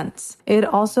makes sense. It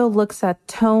also looks at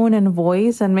tone and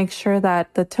voice and makes sure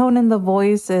that the tone and the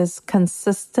voice is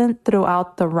consistent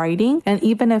throughout the writing. And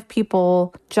even if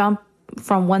people jump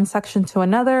from one section to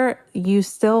another, you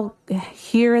still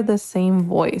hear the same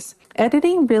voice.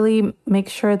 Editing really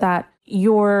makes sure that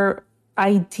your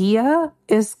idea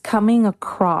is coming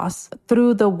across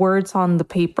through the words on the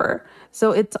paper.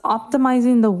 So it's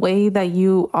optimizing the way that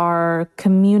you are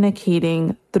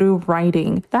communicating through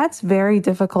writing. That's very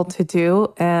difficult to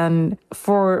do. And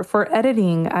for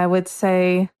editing, I would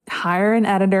say hire an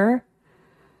editor,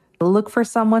 look for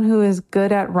someone who is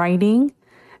good at writing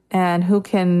and who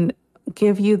can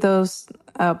give you those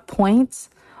points,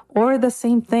 or the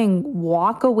same thing,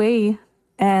 walk away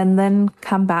and then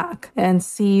come back and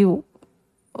see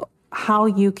how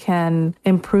you can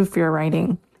improve your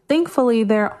writing. Thankfully,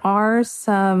 there are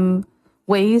some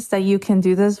ways that you can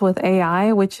do this with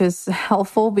AI, which is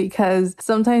helpful because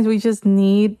sometimes we just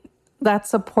need that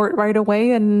support right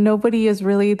away and nobody is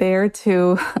really there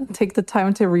to take the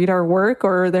time to read our work,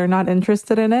 or they're not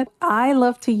interested in it. I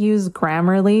love to use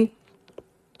Grammarly.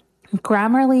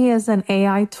 Grammarly is an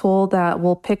AI tool that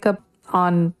will pick up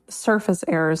on surface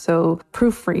errors, so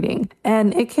proofreading.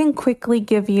 And it can quickly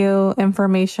give you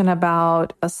information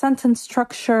about a sentence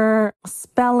structure,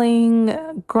 spelling,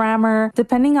 grammar.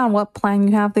 Depending on what plan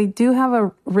you have, they do have a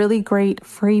really great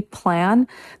free plan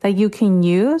that you can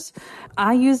use.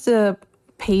 I use a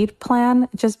paid plan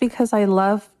just because I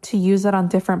love to use it on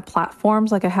different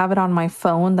platforms. Like I have it on my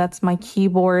phone, that's my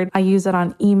keyboard. I use it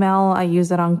on email, I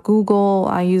use it on Google,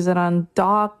 I use it on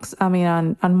Docs,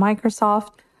 on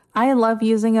Microsoft. I love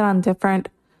using it on different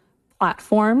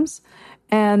platforms.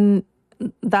 And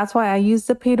that's why I use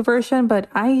the paid version, but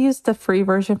I used the free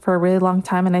version for a really long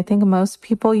time. And I think most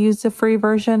people use the free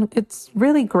version. It's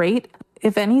really great.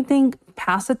 If anything,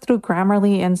 pass it through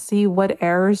Grammarly and see what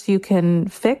errors you can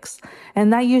fix.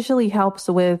 And that usually helps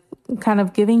with kind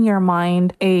of giving your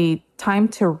mind a time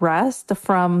to rest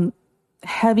from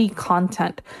heavy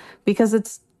content, because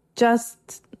it's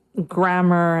just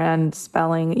grammar and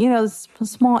spelling,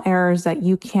 small errors that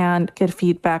you can't get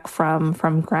feedback from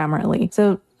Grammarly.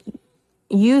 So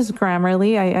use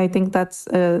Grammarly. I think that's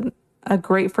a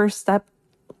great first step.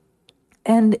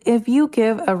 And if you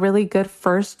give a really good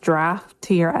first draft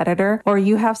to your editor, or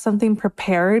you have something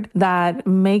prepared that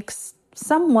makes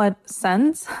somewhat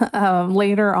sense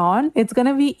later on, it's going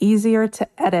to be easier to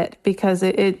edit, because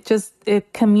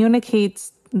it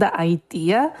communicates the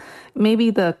idea. Maybe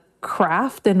the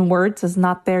craft in words is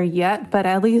not there yet, but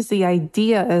at least the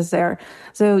idea is there.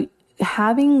 So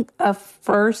having a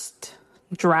first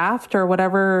draft, or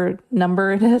whatever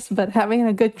number it is, but having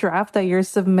a good draft that you're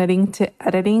submitting to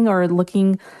editing or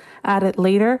looking at it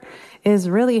later is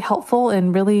really helpful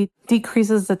and really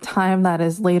decreases the time that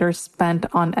is later spent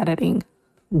on editing.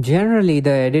 Generally,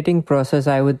 the editing process,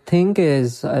 I would think,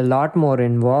 is a lot more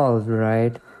involved,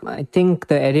 right? I think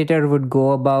the editor would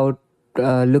go about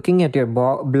looking at your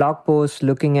blog post,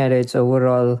 looking at its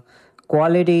overall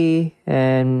quality,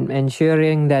 and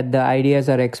ensuring that the ideas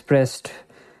are expressed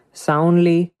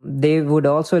soundly. They would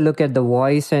also look at the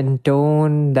voice and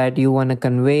tone that you want to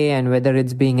convey, and whether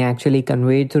it's being actually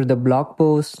conveyed through the blog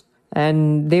post.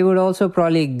 And they would also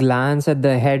probably glance at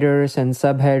the headers and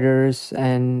subheaders,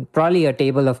 and probably a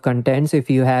table of contents if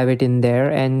you have it in there,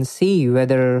 and see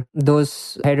whether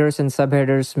those headers and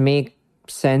subheaders make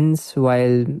sense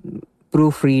while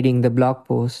proofreading the blog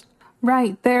post.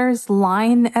 Right. There's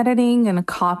line editing and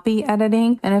copy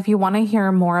editing. And if you want to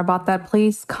hear more about that,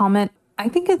 please comment. I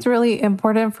think it's really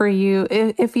important for you,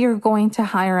 if you're going to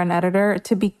hire an editor,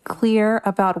 to be clear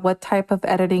about what type of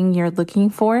editing you're looking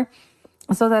for,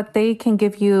 so that they can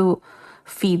give you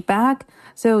feedback.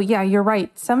 So yeah, you're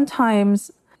right.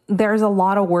 Sometimes there's a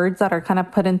lot of words that are kind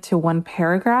of put into one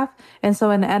paragraph. And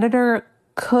so an editor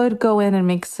could go in and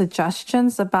make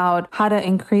suggestions about how to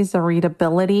increase the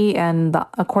readability and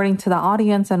according to the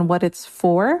audience and what it's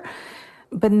for.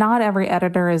 But not every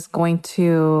editor is going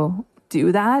to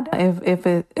do that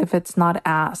if it's not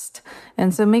asked.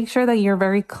 And so make sure that you're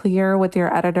very clear with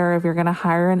your editor if you're going to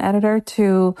hire an editor,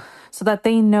 so that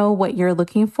they know what you're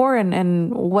looking for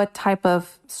and what type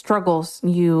of struggles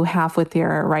you have with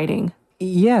your writing.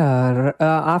 Yeah,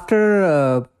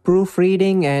 after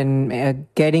proofreading and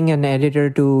getting an editor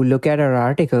to look at our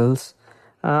articles,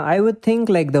 I would think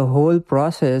like the whole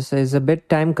process is a bit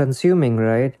time consuming,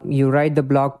 right? You write the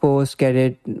blog post, get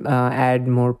it, add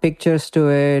more pictures to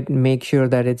it, make sure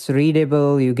that it's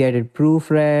readable, you get it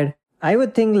proofread. I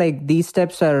would think like these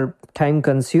steps are time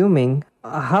consuming.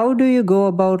 How do you go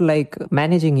about like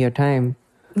managing your time?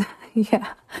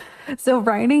 Yeah. So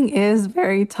writing is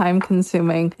very time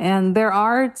consuming, and there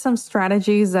are some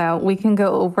strategies that we can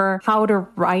go over how to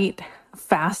write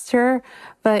faster.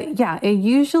 But yeah, it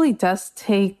usually does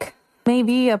take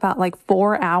maybe about like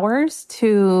 4 hours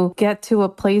to get to a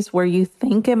place where you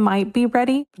think it might be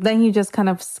ready. Then you just kind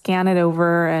of scan it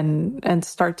over and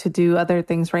start to do other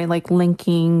things, right? Like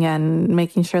linking and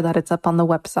making sure that it's up on the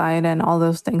website and all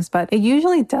those things. But it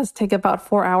usually does take about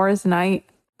 4 hours. And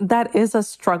that is a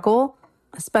struggle,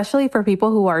 especially for people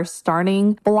who are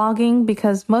starting blogging,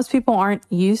 because most people aren't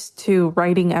used to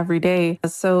writing every day.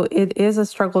 So it is a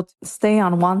struggle to stay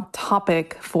on one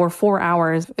topic for 4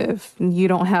 hours if you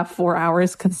don't have 4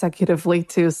 hours consecutively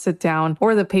to sit down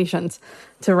or the patience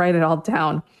to write it all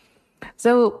down.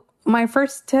 So my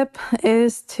first tip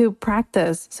is to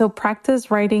practice. So practice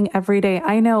writing every day.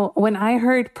 I know when I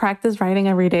heard practice writing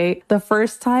every day, the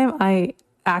first time I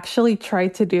actually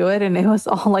tried to do it and it was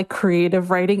all like creative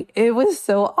writing, it was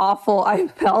so awful. I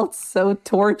felt so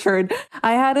tortured.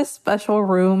 I had a special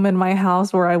room in my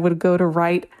house where I would go to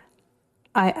write.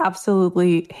 I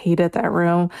absolutely hated that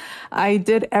room. I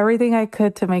did everything I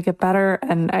could to make it better,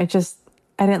 and I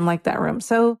didn't like that room.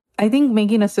 So I think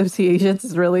making associations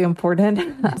is really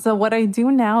important. So what I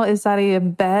do now is that I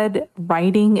embed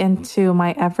writing into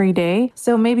my everyday.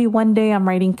 So maybe one day I'm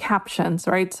writing captions,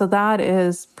 right? So that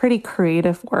is pretty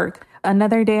creative work.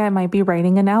 Another day I might be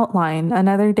writing an outline.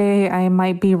 Another day I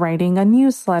might be writing a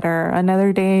newsletter.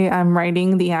 Another day I'm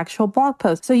writing the actual blog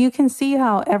post. So you can see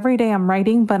how every day I'm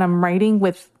writing, but I'm writing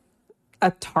with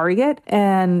a target,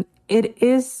 and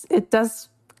it does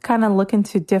kind of look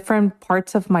into different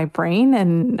parts of my brain,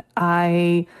 and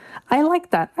I like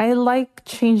that. I like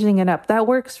changing it up. That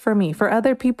works for me. For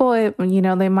other people,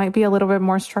 they might be a little bit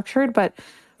more structured, but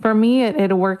for me,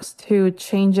 it works to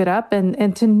change it up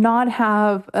and to not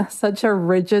have such a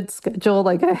rigid schedule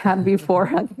like I had before.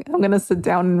 I'm going to sit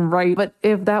down and write. But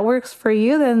if that works for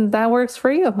you, then that works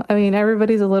for you. I mean,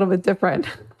 everybody's a little bit different.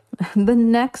 The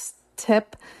next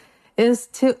tip is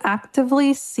to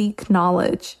actively seek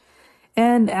knowledge.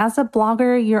 And as a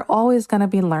blogger, you're always going to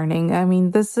be learning. I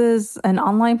mean, this is an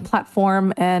online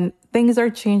platform and things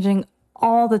are changing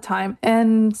all the time.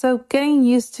 And so getting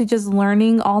used to just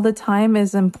learning all the time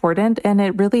is important. And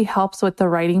it really helps with the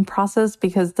writing process,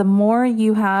 because the more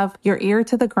you have your ear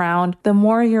to the ground, the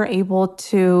more you're able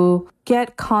to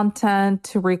get content,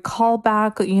 to recall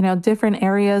back, different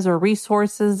areas or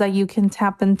resources that you can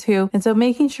tap into. And so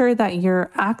making sure that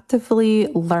you're actively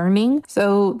learning.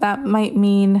 So that might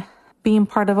mean being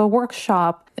part of a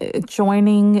workshop,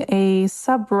 joining a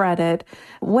subreddit,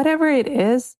 whatever it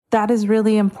is, that is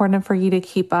really important for you to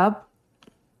keep up.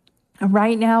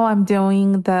 Right now, I'm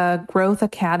doing the Growth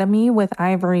Academy with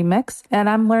Ivory Mix, and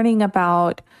I'm learning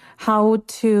about how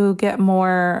to get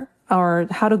more or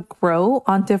how to grow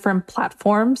on different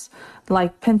platforms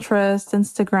like Pinterest,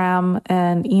 Instagram,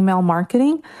 and email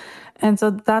marketing. And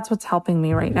so that's what's helping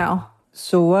me right now.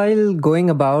 So while going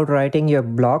about writing your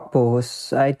blog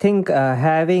posts, I think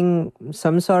having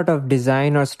some sort of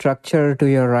design or structure to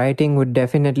your writing would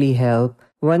definitely help.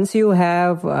 Once you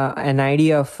have an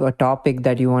idea of a topic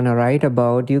that you want to write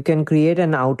about, you can create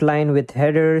an outline with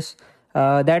headers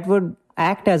that would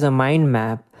act as a mind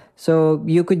map. So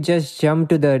you could just jump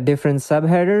to the different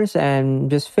subheaders and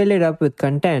just fill it up with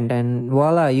content, and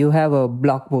voila, you have a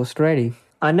blog post ready.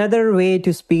 Another way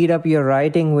to speed up your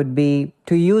writing would be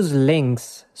to use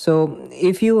links. So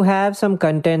if you have some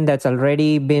content that's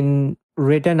already been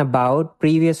written about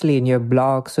previously in your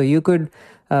blog, so you could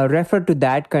refer to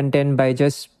that content by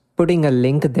just putting a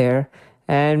link there.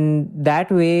 And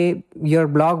that way your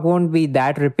blog won't be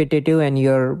that repetitive and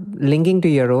you're linking to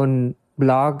your own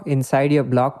blog inside your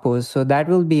blog post. So that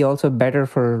will be also better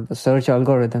for the search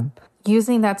algorithm.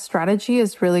 Using that strategy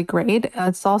is really great. It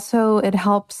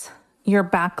helps your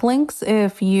backlinks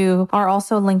if you are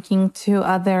also linking to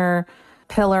other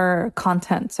pillar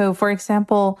content. So for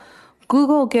example,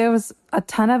 Google gives a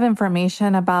ton of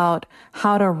information about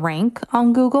how to rank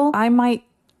on Google. I might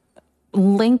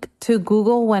link to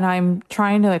Google when I'm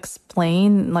trying to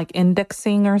explain like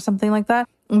indexing or something like that,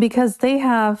 because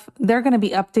they're going to be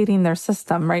updating their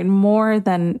system, right? More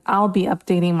than I'll be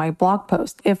updating my blog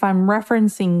post. If I'm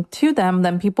referencing to them,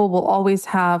 then people will always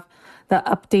have the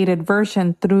updated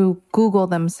version through Google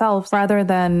themselves rather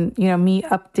than, me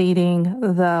updating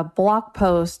the blog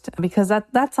post, because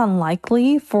that's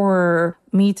unlikely for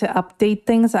me to update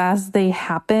things as they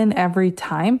happen every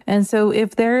time. And so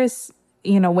if there is,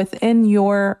 within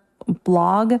your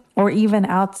blog or even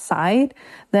outside,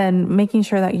 then making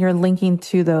sure that you're linking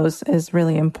to those is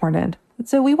really important.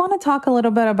 So we want to talk a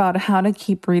little bit about how to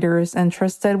keep readers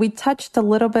interested. We touched a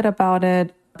little bit about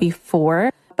it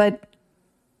before, but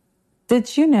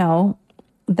did you know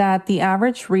that the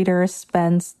average reader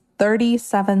spends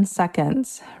 37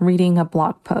 seconds reading a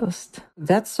blog post?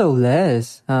 That's so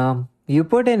less. You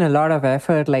put in a lot of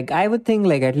effort. Like I would think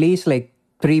at least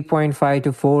 3.5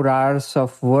 to 4 hours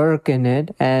of work in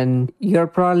it. And you're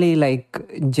probably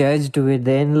judged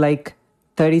within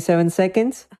 37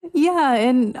 seconds. Yeah.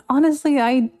 And honestly,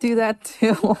 I do that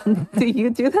too. Do you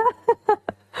do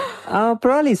that?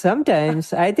 Probably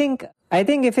sometimes. I think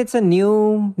if it's a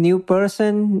new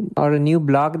person or a new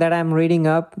blog that I'm reading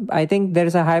up, I think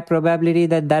there's a high probability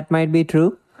that might be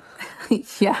true.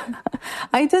 Yeah,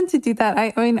 I tend to do that.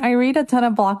 I mean, I read a ton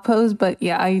of blog posts, but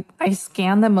yeah, I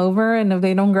scan them over, and if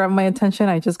they don't grab my attention,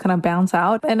 I just kind of bounce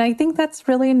out. And I think that's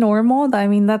really normal. I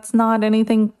mean, that's not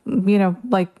anything,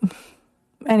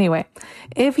 Anyway,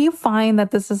 if you find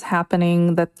that this is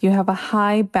happening, that you have a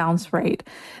high bounce rate,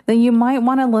 then you might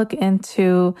want to look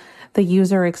into the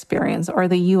user experience or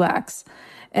the UX.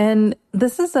 And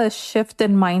this is a shift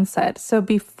in mindset. So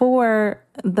before,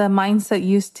 the mindset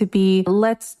used to be,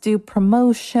 let's do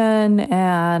promotion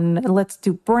and let's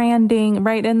do branding,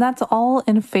 right? And that's all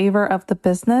in favor of the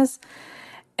business.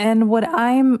 And what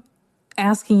I'm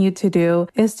asking you to do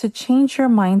is to change your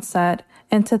mindset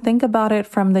and to think about it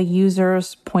from the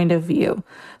user's point of view.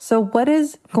 So what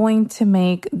is going to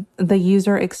make the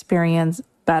user experience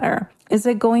better? Is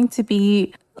it going to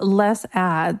be less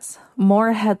ads,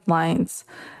 more headlines,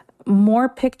 more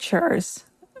pictures,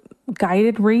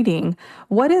 guided reading?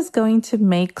 What is going to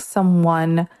make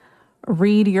someone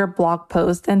read your blog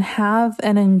post and have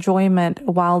an enjoyment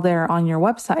while they're on your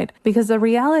website. Because the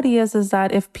reality is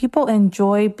that if people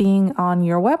enjoy being on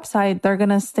your website, they're going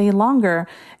to stay longer.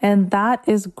 And that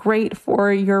is great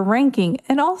for your ranking.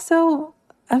 And also,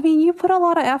 I mean, you put a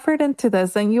lot of effort into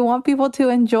this and you want people to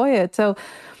enjoy it. So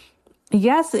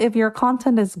yes, if your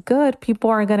content is good, people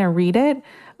are going to read it,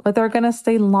 but they're going to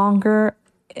stay longer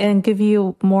and give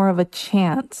you more of a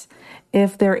chance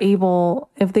if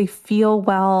they feel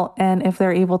well and if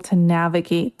they're able to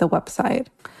navigate the website.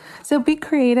 So be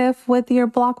creative with your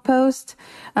blog post.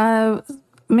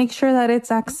 Make sure that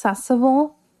it's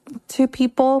accessible to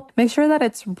people. Make sure that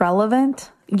it's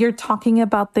relevant. You're talking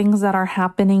about things that are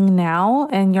happening now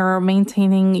and you're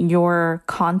maintaining your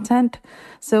content.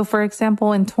 So for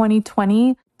example, in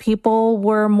 2020, people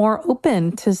were more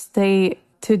open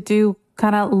to do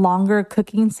kind of longer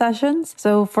cooking sessions.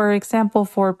 So for example,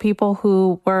 for people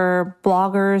who were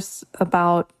bloggers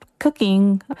about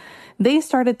cooking, they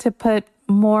started to put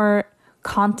more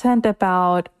content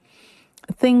about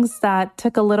things that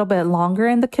took a little bit longer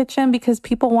in the kitchen because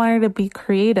people wanted to be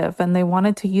creative and they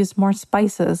wanted to use more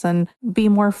spices and be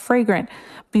more fragrant.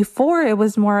 Before, it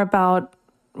was more about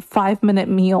 5-minute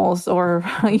meals or,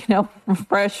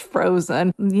 fresh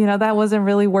frozen. That wasn't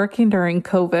really working during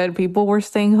COVID. People were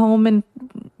staying home and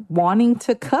wanting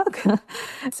to cook.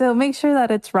 So make sure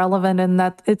that it's relevant and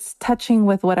that it's touching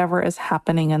with whatever is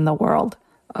happening in the world.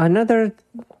 Another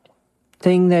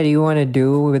thing that you want to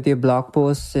do with your blog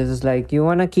posts is you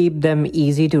want to keep them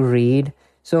easy to read.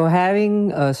 So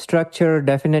having a structure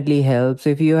definitely helps.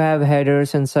 If you have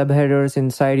headers and subheaders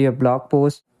inside your blog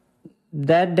post,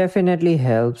 that definitely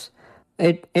helps.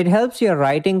 It helps your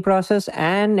writing process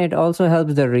and it also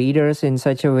helps the readers in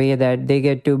such a way that they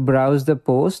get to browse the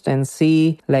post and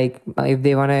see if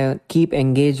they want to keep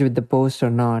engaged with the post or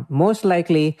not. Most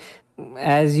likely,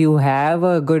 as you have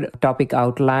a good topic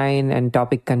outline and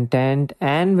topic content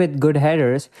and with good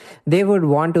headers, they would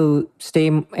want to stay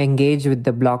engaged with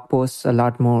the blog posts a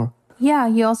lot more. Yeah,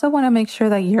 you also want to make sure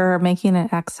that you're making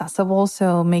it accessible.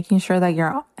 So making sure that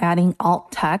you're adding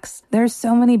alt text. There's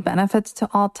so many benefits to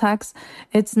alt text.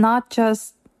 It's not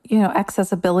just,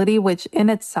 accessibility, which in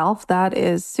itself, that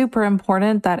is super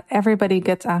important that everybody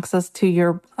gets access to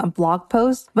your blog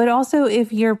post. But also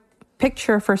if your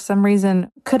picture for some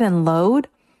reason couldn't load,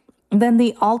 then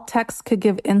the alt text could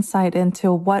give insight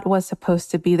into what was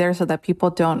supposed to be there so that people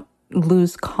don't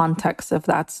lose context if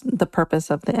that's the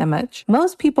purpose of the image.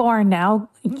 Most people are now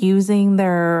using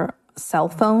their cell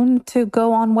phone to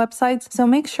go on websites. So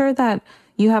make sure that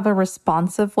you have a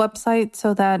responsive website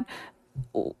so that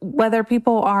whether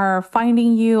people are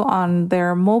finding you on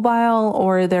their mobile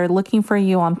or they're looking for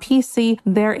you on PC,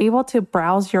 they're able to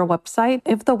browse your website.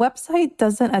 If the website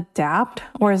doesn't adapt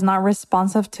or is not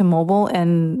responsive to mobile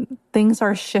and things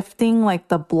are shifting, like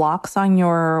the blocks on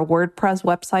your WordPress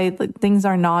website, things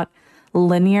are not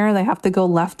linear, they have to go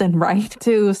left and right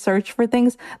to search for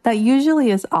things, that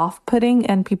usually is off-putting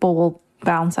and people will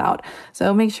bounce out.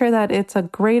 So make sure that it's a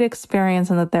great experience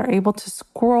and that they're able to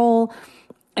scroll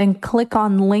and click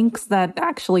on links that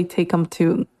actually take them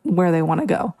to where they want to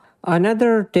go.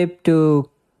 Another tip to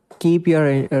keep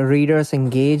your readers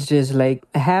engaged is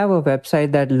have a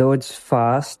website that loads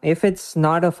fast. If it's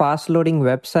not a fast loading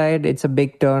website, it's a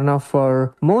big turnoff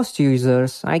for most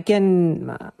users. I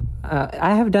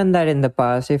have done that in the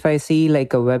past. If I see a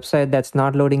website that's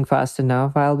not loading fast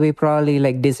enough, I'll be probably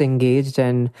disengaged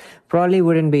and probably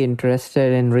wouldn't be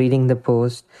interested in reading the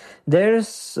post.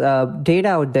 There's data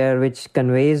out there which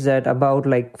conveys that about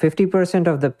 50%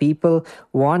 of the people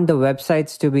want the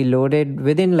websites to be loaded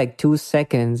within 2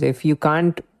 seconds. If you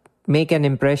can't make an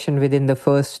impression within the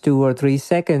first 2 or 3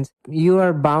 seconds, you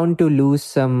are bound to lose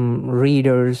some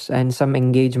readers and some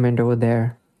engagement over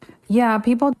there. Yeah,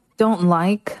 people don't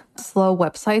like slow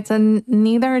websites and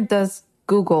neither does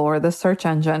Google or the search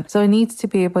engine. So it needs to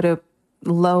be able to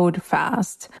load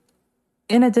fast.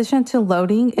 In addition to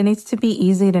loading, it needs to be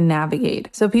easy to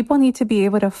navigate. So people need to be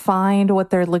able to find what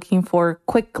they're looking for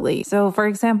quickly. So for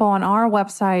example, on our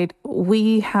website,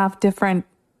 we have different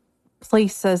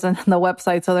places on the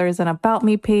website. So there's an About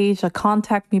Me page, a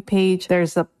Contact Me page,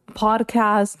 there's a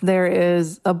podcast, there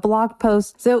is a blog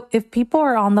post. So if people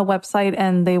are on the website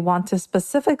and they want to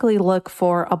specifically look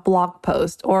for a blog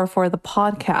post or for the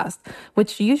podcast,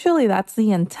 which usually that's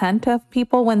the intent of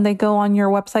people when they go on your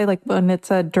website, when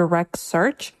it's a direct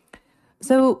search.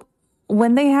 So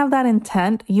when they have that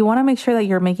intent, you want to make sure that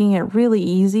you're making it really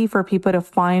easy for people to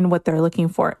find what they're looking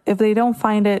for. If they don't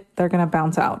find it, they're going to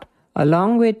bounce out.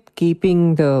 Along with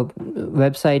keeping the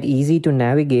website easy to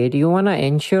navigate, you want to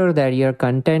ensure that your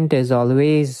content is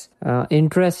always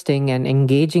interesting and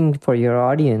engaging for your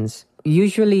audience.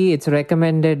 Usually it's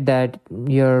recommended that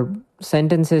your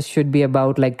sentences should be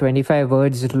about like 25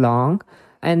 words long.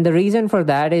 And the reason for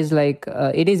that is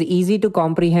it is easy to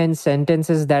comprehend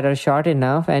sentences that are short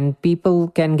enough and people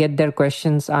can get their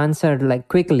questions answered like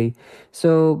quickly.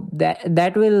 So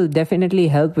that will definitely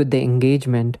help with the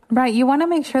engagement. Right. You want to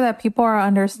make sure that people are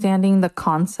understanding the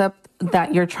concept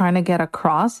that you're trying to get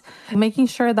across, making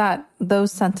sure that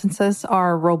those sentences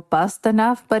are robust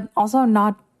enough, but also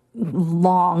not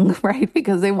long, right?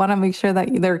 Because they want to make sure that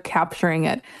they're capturing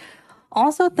it.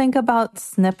 Also think about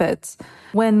snippets.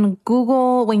 When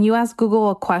you ask Google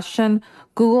a question,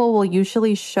 Google will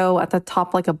usually show at the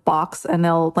top like a box and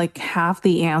they'll like have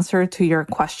the answer to your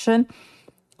question.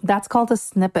 That's called a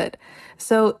snippet.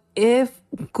 So if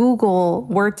Google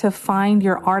were to find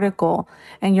your article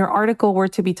and your article were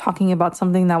to be talking about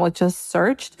something that was just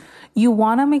searched, you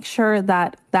want to make sure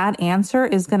that that answer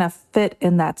is going to fit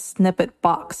in that snippet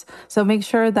box. So make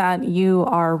sure that you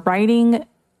are writing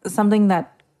something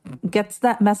that gets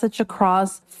that message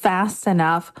across fast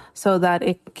enough so that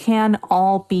it can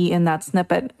all be in that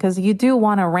snippet, because you do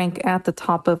want to rank at the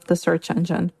top of the search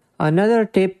engine. Another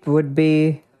tip would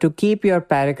be to keep your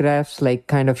paragraphs like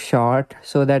kind of short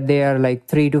so that they are like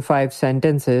 3 to 5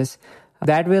 sentences.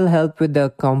 That will help with the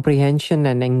comprehension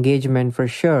and engagement for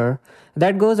sure.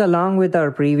 That goes along with our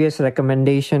previous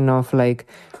recommendation of like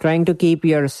trying to keep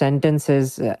your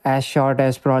sentences as short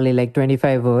as probably like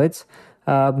 25 words.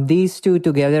 These two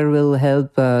together will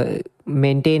help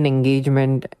maintain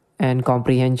engagement and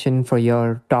comprehension for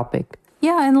your topic.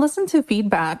 Yeah, and listen to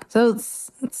feedback. So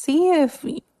see if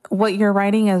what you're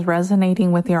writing is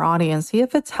resonating with your audience. See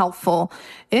if it's helpful.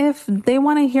 If they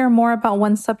want to hear more about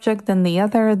one subject than the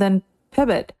other, then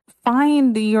pivot.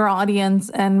 Find your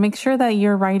audience and make sure that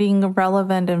you're writing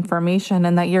relevant information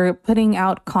and that you're putting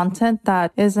out content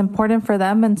that is important for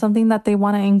them and something that they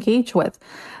want to engage with.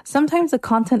 Sometimes the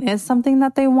content is something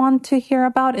that they want to hear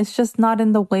about. It's just not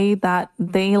in the way that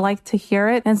they like to hear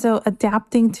it. And so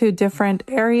adapting to different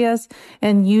areas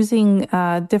and using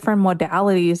different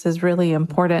modalities is really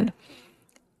important.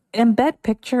 Embed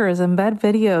pictures, embed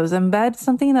videos, embed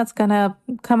something that's going to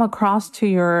come across to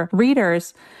your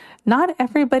readers. Not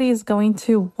everybody is going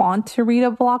to want to read a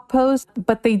blog post,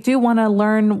 but they do want to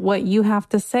learn what you have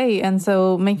to say. And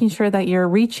so making sure that you're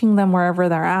reaching them wherever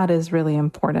they're at is really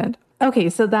important. Okay,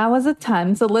 so that was a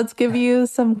ton. So let's give you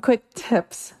some quick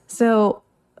tips. So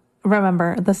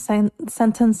remember, the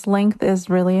sentence length is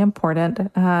really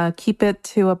important. Keep it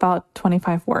to about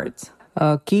 25 words.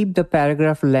 Keep the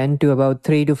paragraph length to about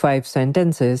 3 to 5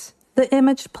 sentences. The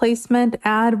image placement,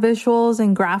 add visuals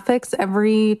and graphics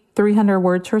every 300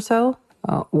 words or so.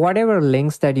 Whatever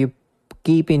links that you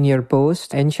keep in your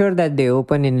post, ensure that they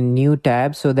open in a new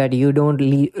tab so that you don't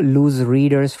lose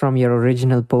readers from your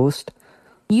original post.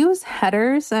 Use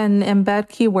headers and embed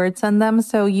keywords in them.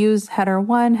 So use header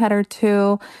 1, header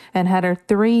 2, and header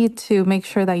 3 to make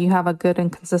sure that you have a good and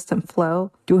consistent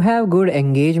flow. To have good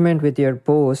engagement with your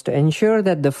post, ensure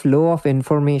that the flow of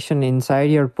information inside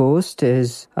your post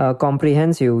is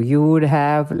comprehensive. You would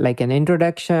have like an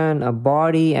introduction, a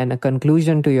body, and a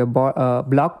conclusion to your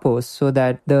blog post so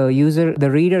that the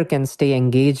reader can stay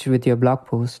engaged with your blog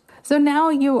post. So now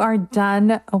you are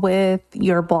done with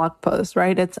your blog post,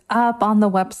 right? It's up on the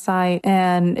website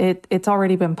and it's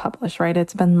already been published, right?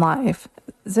 It's been live.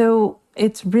 So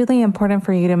it's really important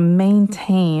for you to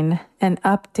maintain and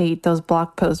update those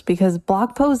blog posts because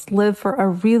blog posts live for a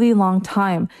really long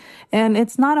time and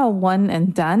it's not a one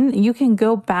and done. You can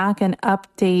go back and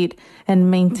update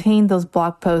and maintain those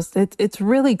blog posts. It's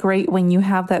really great when you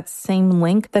have that same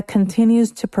link that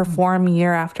continues to perform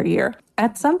year after year.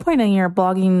 At some point in your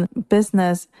blogging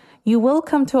business, you will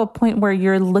come to a point where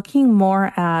you're looking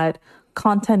more at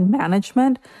content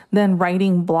management than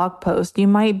writing blog posts. You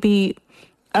might be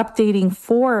updating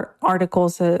 4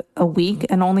 articles a week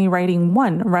and only writing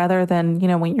 1 rather than,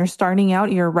 when you're starting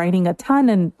out, you're writing a ton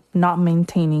and not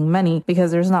maintaining many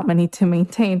because there's not many to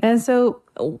maintain. And so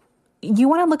you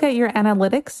want to look at your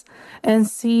analytics and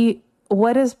see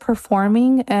what is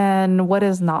performing and what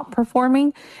is not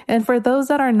performing. And for those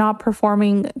that are not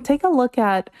performing, take a look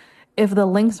at if the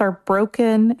links are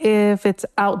broken, if it's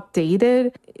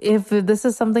outdated, if this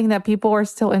is something that people are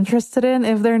still interested in.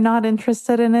 If they're not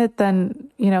interested in it, then,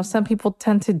 some people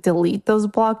tend to delete those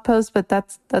blog posts, but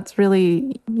that's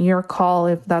really your call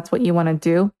if that's what you want to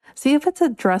do. See if it's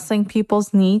addressing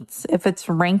people's needs, if it's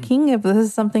ranking, if this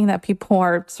is something that people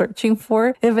are searching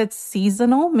for, if it's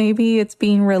seasonal, maybe it's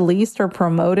being released or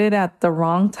promoted at the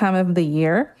wrong time of the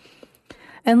year.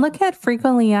 And look at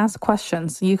frequently asked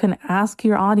questions. You can ask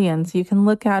your audience. You can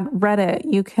look at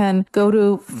Reddit. You can go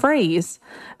to Phrase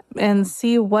and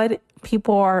see what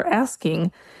people are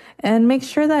asking, and make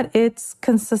sure that it's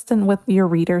consistent with your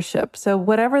readership. So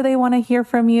whatever they want to hear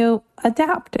from you,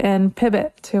 adapt and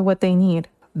pivot to what they need.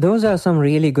 Those are some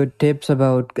really good tips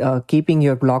about keeping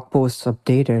your blog posts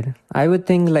updated. I would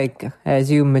think like as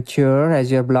you mature,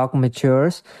 as your blog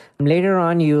matures, later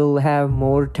on you'll have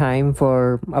more time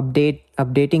for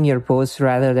updating your posts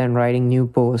rather than writing new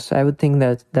posts. I would think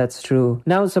that that's true.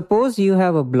 Now, suppose you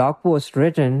have a blog post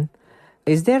written.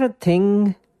 Is there a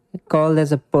thing called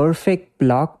as a perfect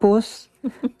blog post?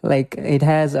 Like it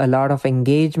has a lot of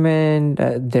engagement,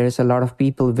 there's a lot of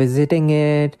people visiting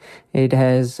it, it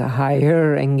has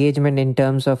higher engagement in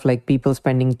terms of like people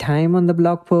spending time on the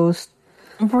blog post.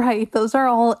 Right. Those are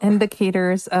all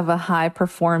indicators of a high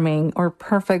performing or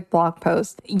perfect blog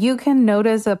post. You can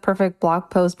notice a perfect blog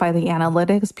post by the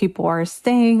analytics. People are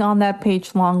staying on that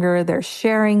page longer. They're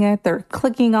sharing it. They're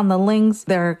clicking on the links.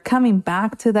 They're coming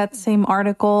back to that same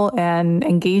article and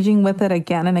engaging with it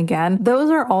again and again.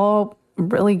 Those are all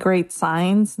really great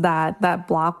signs that that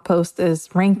blog post is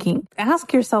ranking.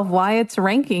 Ask yourself why it's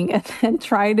ranking and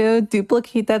try to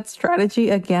duplicate that strategy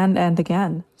again and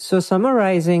again. So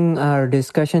summarizing our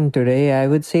discussion today, I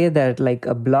would say that like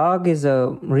a blog is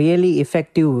a really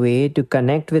effective way to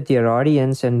connect with your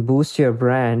audience and boost your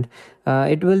brand.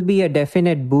 It will be a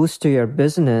definite boost to your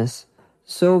business.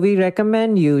 So we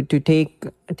recommend you to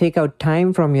take out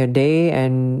time from your day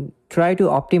and try to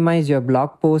optimize your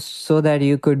blog posts so that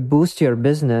you could boost your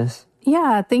business.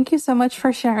 Yeah, thank you so much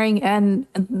for sharing. And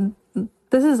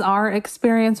this is our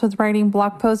experience with writing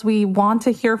blog posts. We want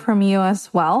to hear from you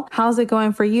as well. How's it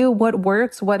going for you? What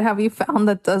works? What have you found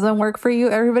that doesn't work for you?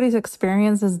 Everybody's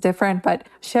experience is different, but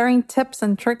sharing tips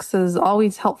and tricks is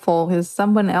always helpful because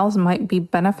someone else might be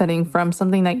benefiting from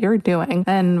something that you're doing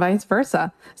and vice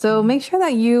versa. So make sure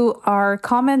that you are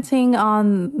commenting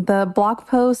on the blog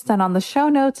post and on the show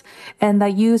notes and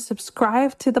that you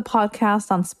subscribe to the podcast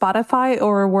on Spotify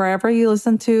or wherever you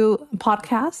listen to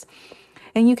podcasts.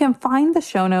 And you can find the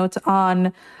show notes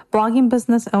on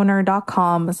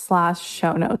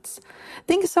bloggingbusinessowner.com/show notes.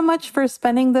 Thank you so much for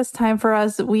spending this time for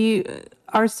us. We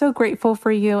are so grateful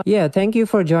for you. Yeah, thank you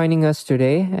for joining us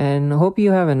today and hope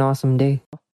you have an awesome day.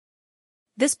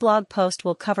 This blog post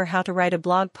will cover how to write a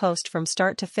blog post from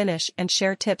start to finish and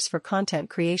share tips for content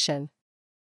creation.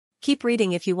 Keep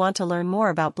reading if you want to learn more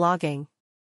about blogging.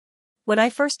 When I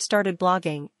first started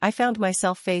blogging, I found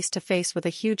myself face to face with a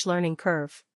huge learning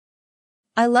curve.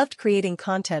 I loved creating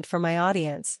content for my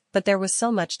audience, but there was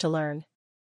so much to learn.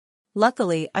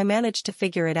 Luckily, I managed to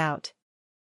figure it out.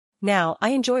 Now, I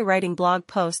enjoy writing blog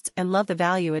posts and love the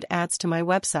value it adds to my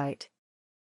website.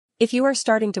 If you are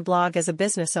starting to blog as a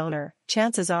business owner,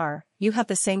 chances are, you have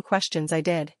the same questions I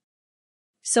did.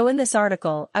 So in this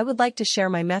article, I would like to share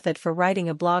my method for writing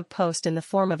a blog post in the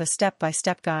form of a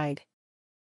step-by-step guide.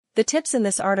 The tips in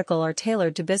this article are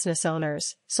tailored to business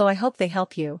owners, so I hope they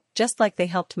help you, just like they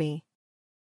helped me.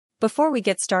 Before we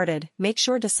get started, make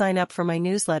sure to sign up for my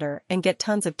newsletter and get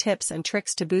tons of tips and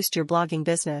tricks to boost your blogging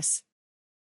business.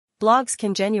 Blogs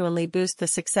can genuinely boost the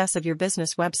success of your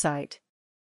business website.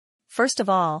 First of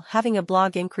all, having a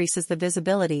blog increases the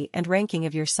visibility and ranking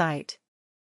of your site.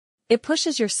 It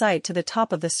pushes your site to the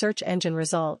top of the search engine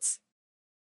results.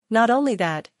 Not only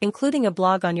that, including a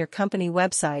blog on your company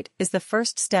website is the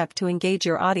first step to engage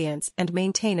your audience and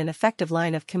maintain an effective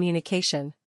line of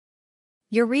communication.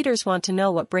 Your readers want to know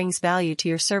what brings value to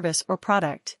your service or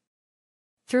product.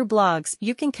 Through blogs,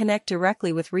 you can connect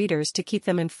directly with readers to keep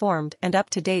them informed and up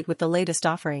to date with the latest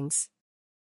offerings.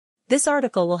 This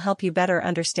article will help you better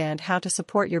understand how to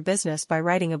support your business by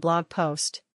writing a blog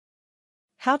post.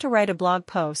 How to write a blog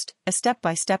post, a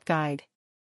step-by-step guide.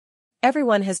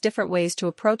 Everyone has different ways to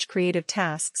approach creative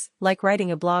tasks, like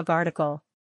writing a blog article.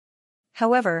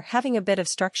 However, having a bit of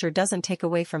structure doesn't take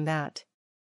away from that.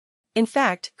 In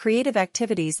fact, creative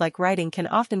activities like writing can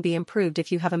often be improved if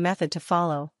you have a method to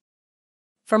follow.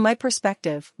 From my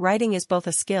perspective, writing is both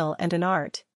a skill and an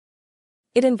art.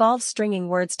 It involves stringing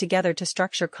words together to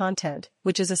structure content,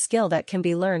 which is a skill that can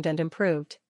be learned and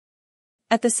improved.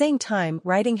 At the same time,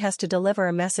 writing has to deliver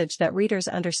a message that readers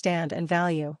understand and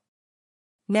value.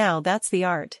 Now that's the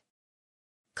art.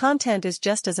 Content is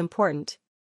just as important.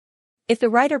 If the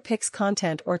writer picks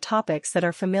content or topics that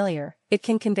are familiar, it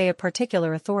can convey a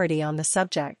particular authority on the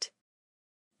subject.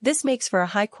 This makes for a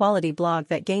high-quality blog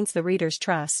that gains the reader's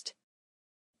trust.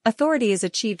 Authority is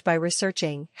achieved by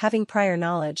researching, having prior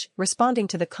knowledge, responding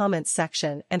to the comments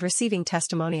section, and receiving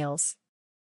testimonials.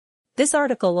 This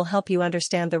article will help you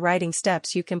understand the writing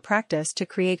steps you can practice to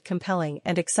create compelling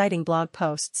and exciting blog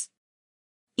posts.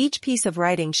 Each piece of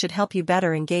writing should help you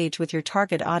better engage with your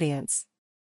target audience.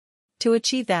 To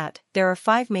achieve that, there are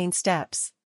 5 main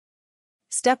steps.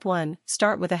 Step 1.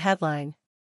 Start with a headline.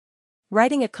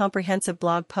 Writing a comprehensive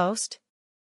blog post?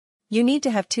 You need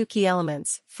to have two key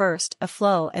elements: first, a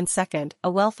flow, and second, a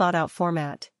well-thought-out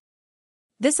format.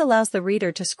 This allows the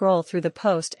reader to scroll through the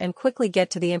post and quickly get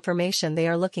to the information they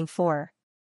are looking for.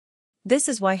 This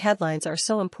is why headlines are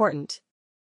so important.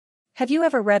 Have you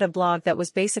ever read a blog that was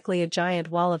basically a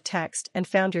giant wall of text and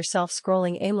found yourself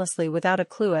scrolling aimlessly without a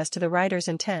clue as to the writer's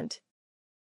intent?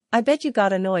 I bet you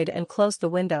got annoyed and closed the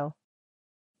window.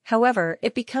 However,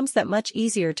 it becomes that much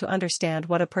easier to understand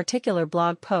what a particular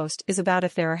blog post is about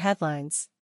if there are headlines.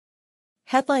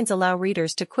 Headlines allow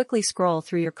readers to quickly scroll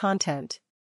through your content.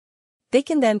 They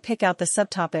can then pick out the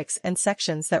subtopics and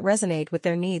sections that resonate with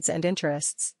their needs and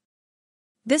interests.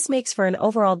 This makes for an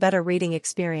overall better reading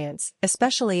experience,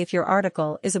 especially if your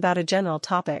article is about a general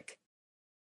topic.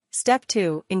 Step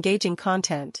 2. Engaging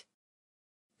content.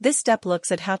 This step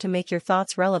looks at how to make your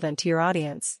thoughts relevant to your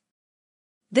audience.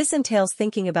 This entails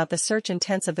thinking about the search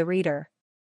intents of the reader.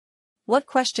 What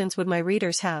questions would my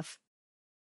readers have?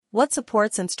 What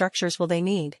supports and structures will they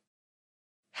need?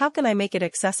 How can I make it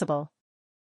accessible?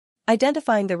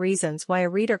 Identifying the reasons why a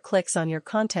reader clicks on your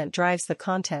content drives the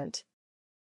content.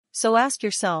 So ask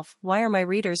yourself, why are my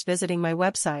readers visiting my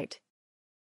website?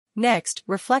 Next,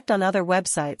 reflect on other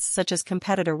websites such as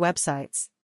competitor websites.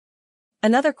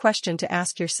 Another question to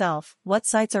ask yourself, what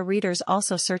sites are readers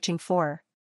also searching for?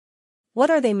 What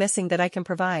are they missing that I can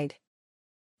provide?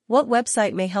 What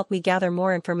website may help me gather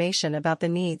more information about the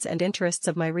needs and interests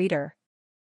of my reader?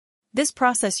 This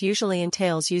process usually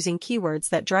entails using keywords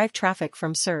that drive traffic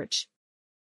from search.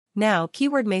 Now,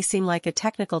 keyword may seem like a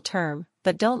technical term,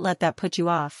 but don't let that put you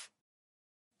off.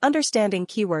 Understanding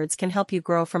keywords can help you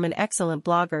grow from an excellent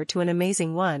blogger to an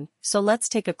amazing one, so let's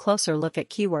take a closer look at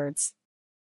keywords.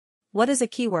 What is a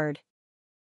keyword?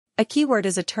 A keyword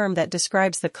is a term that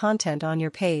describes the content on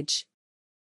your page.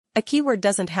 A keyword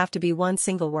doesn't have to be one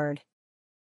single word.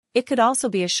 It could also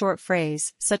be a short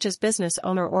phrase, such as business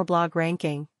owner or blog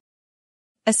ranking.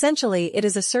 Essentially, it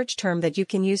is a search term that you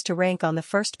can use to rank on the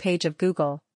first page of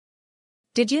Google.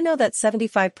 Did you know that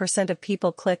 75% of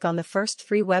people click on the first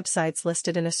 3 websites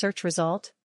listed in a search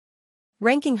result?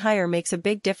 Ranking higher makes a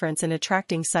big difference in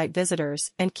attracting site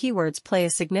visitors, and keywords play a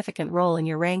significant role in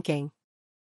your ranking.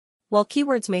 While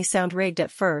keywords may sound rigged at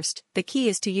first, the key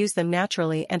is to use them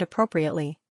naturally and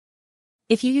appropriately.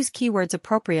 If you use keywords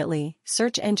appropriately,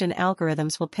 search engine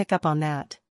algorithms will pick up on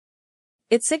that.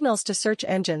 It signals to search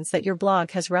engines that your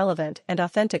blog has relevant and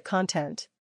authentic content.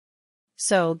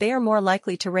 So, they are more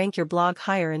likely to rank your blog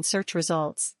higher in search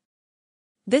results.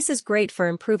 This is great for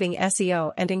improving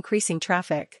SEO and increasing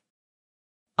traffic.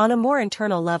 On a more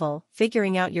internal level,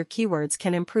 figuring out your keywords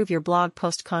can improve your blog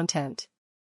post content.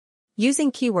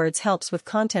 Using keywords helps with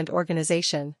content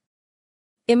organization.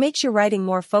 It makes your writing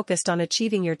more focused on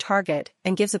achieving your target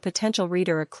and gives a potential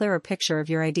reader a clearer picture of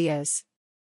your ideas.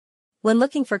 When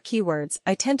looking for keywords,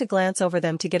 I tend to glance over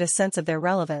them to get a sense of their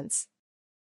relevance.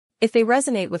 If they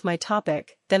resonate with my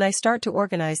topic, then I start to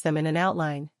organize them in an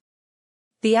outline.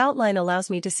 The outline allows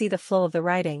me to see the flow of the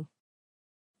writing.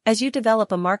 As you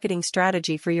develop a marketing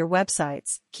strategy for your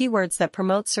websites, keywords that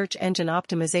promote search engine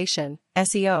optimization,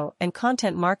 SEO, and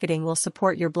content marketing will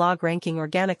support your blog ranking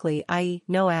organically, i.e.,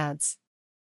 no ads.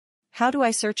 How do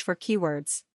I search for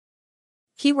keywords?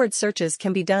 Keyword searches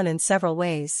can be done in several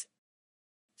ways.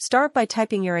 Start by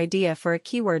typing your idea for a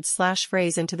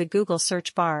keyword/phrase into the Google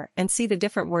search bar and see the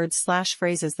different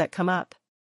words/phrases that come up.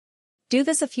 Do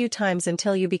this a few times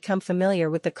until you become familiar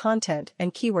with the content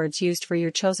and keywords used for your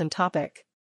chosen topic.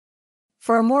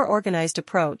 For a more organized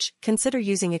approach, consider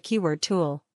using a keyword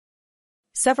tool.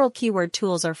 Several keyword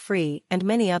tools are free and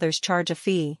many others charge a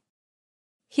fee.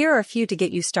 Here are a few to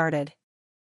get you started.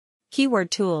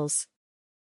 Keyword tools.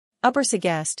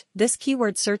 Ubersuggest. This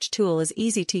keyword search tool is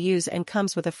easy to use and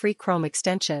comes with a free Chrome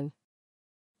extension.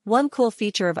 One cool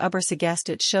feature of Ubersuggest: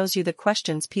 it shows you the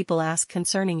questions people ask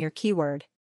concerning your keyword.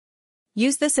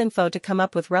 Use this info to come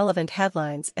up with relevant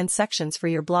headlines and sections for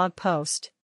your blog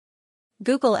post.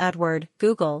 Google AdWord.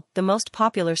 Google, the most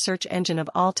popular search engine of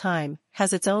all time,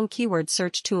 has its own keyword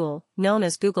search tool, known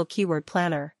as Google Keyword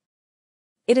Planner.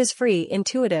 It is free,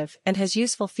 intuitive, and has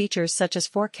useful features such as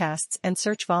forecasts and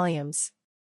search volumes.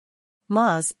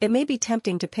 Moz. It may be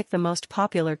tempting to pick the most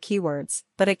popular keywords,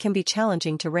 but it can be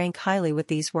challenging to rank highly with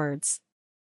these words.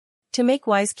 To make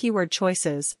wise keyword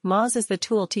choices, Moz is the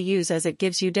tool to use as it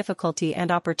gives you difficulty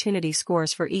and opportunity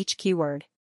scores for each keyword.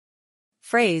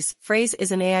 Phrase. Phrase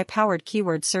is an AI-powered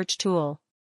keyword search tool.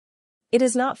 It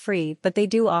is not free, but they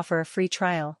do offer a free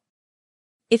trial.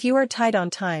 If you are tight on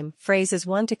time, Phrase is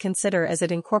one to consider as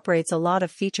it incorporates a lot of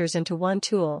features into one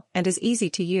tool and is easy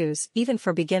to use, even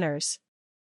for beginners.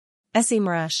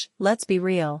 SEMrush, let's be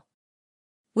real.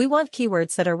 We want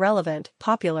keywords that are relevant,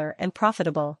 popular, and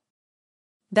profitable.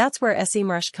 That's where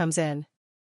SEMrush comes in.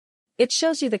 It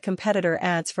shows you the competitor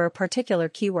ads for a particular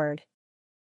keyword.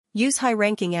 Use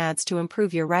high-ranking ads to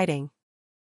improve your writing.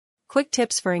 Quick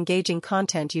tips for engaging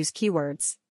content: use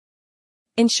keywords.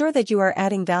 Ensure that you are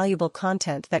adding valuable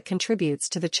content that contributes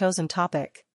to the chosen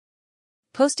topic.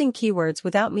 Posting keywords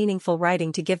without meaningful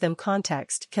writing to give them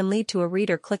context can lead to a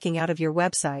reader clicking out of your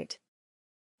website.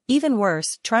 Even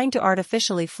worse, trying to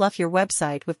artificially fluff your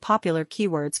website with popular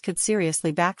keywords could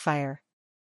seriously backfire.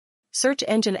 Search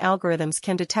engine algorithms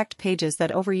can detect pages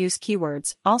that overuse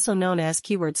keywords, also known as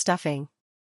keyword stuffing.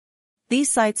 These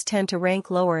sites tend to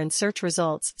rank lower in search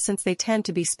results since they tend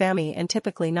to be spammy and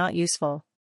typically not useful.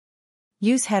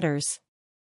 Use headers.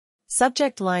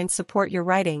 Subject lines support your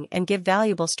writing and give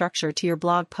valuable structure to your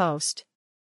blog post.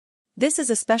 This is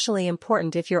especially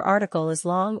important if your article is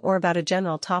long or about a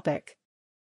general topic.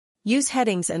 Use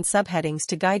headings and subheadings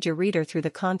to guide your reader through the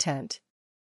content.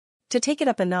 To take it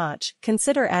up a notch,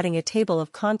 consider adding a table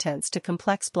of contents to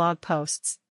complex blog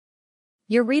posts.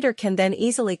 Your reader can then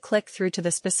easily click through to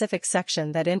the specific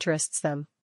section that interests them.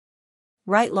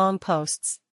 Write long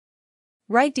posts.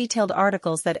 Write detailed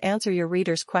articles that answer your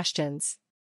readers' questions.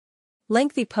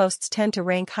 Lengthy posts tend to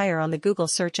rank higher on the Google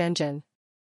search engine.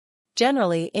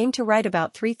 Generally, aim to write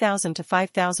about 3,000 to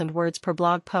 5,000 words per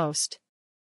blog post.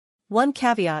 One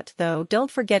caveat though: don't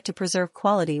forget to preserve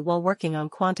quality while working on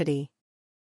quantity.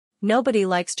 Nobody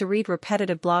likes to read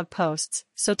repetitive blog posts,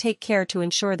 so take care to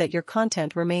ensure that your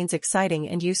content remains exciting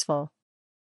and useful.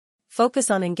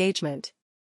 Focus on engagement.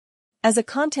 As a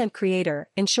content creator,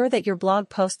 ensure that your blog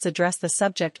posts address the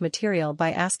subject material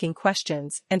by asking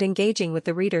questions and engaging with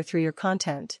the reader through your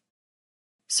content.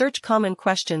 Search common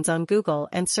questions on Google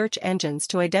and search engines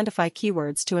to identify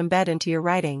keywords to embed into your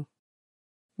writing.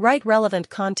 Write relevant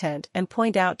content and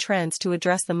point out trends to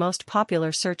address the most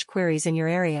popular search queries in your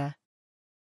area.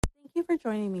 Thank you for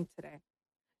joining me today.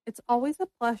 It's always a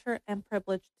pleasure and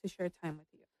privilege to share time with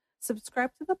you.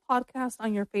 Subscribe to the podcast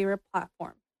on your favorite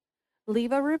platform.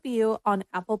 Leave a review on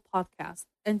Apple Podcasts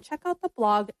and check out the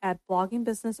blog at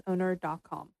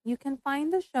bloggingbusinessowner.com. You can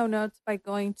find the show notes by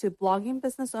going to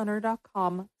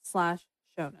bloggingbusinessowner.com/show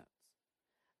notes.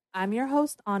 I'm your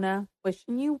host, Anna,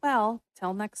 wishing you well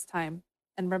till next time.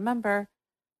 And remember,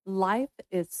 life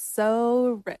is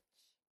so rich.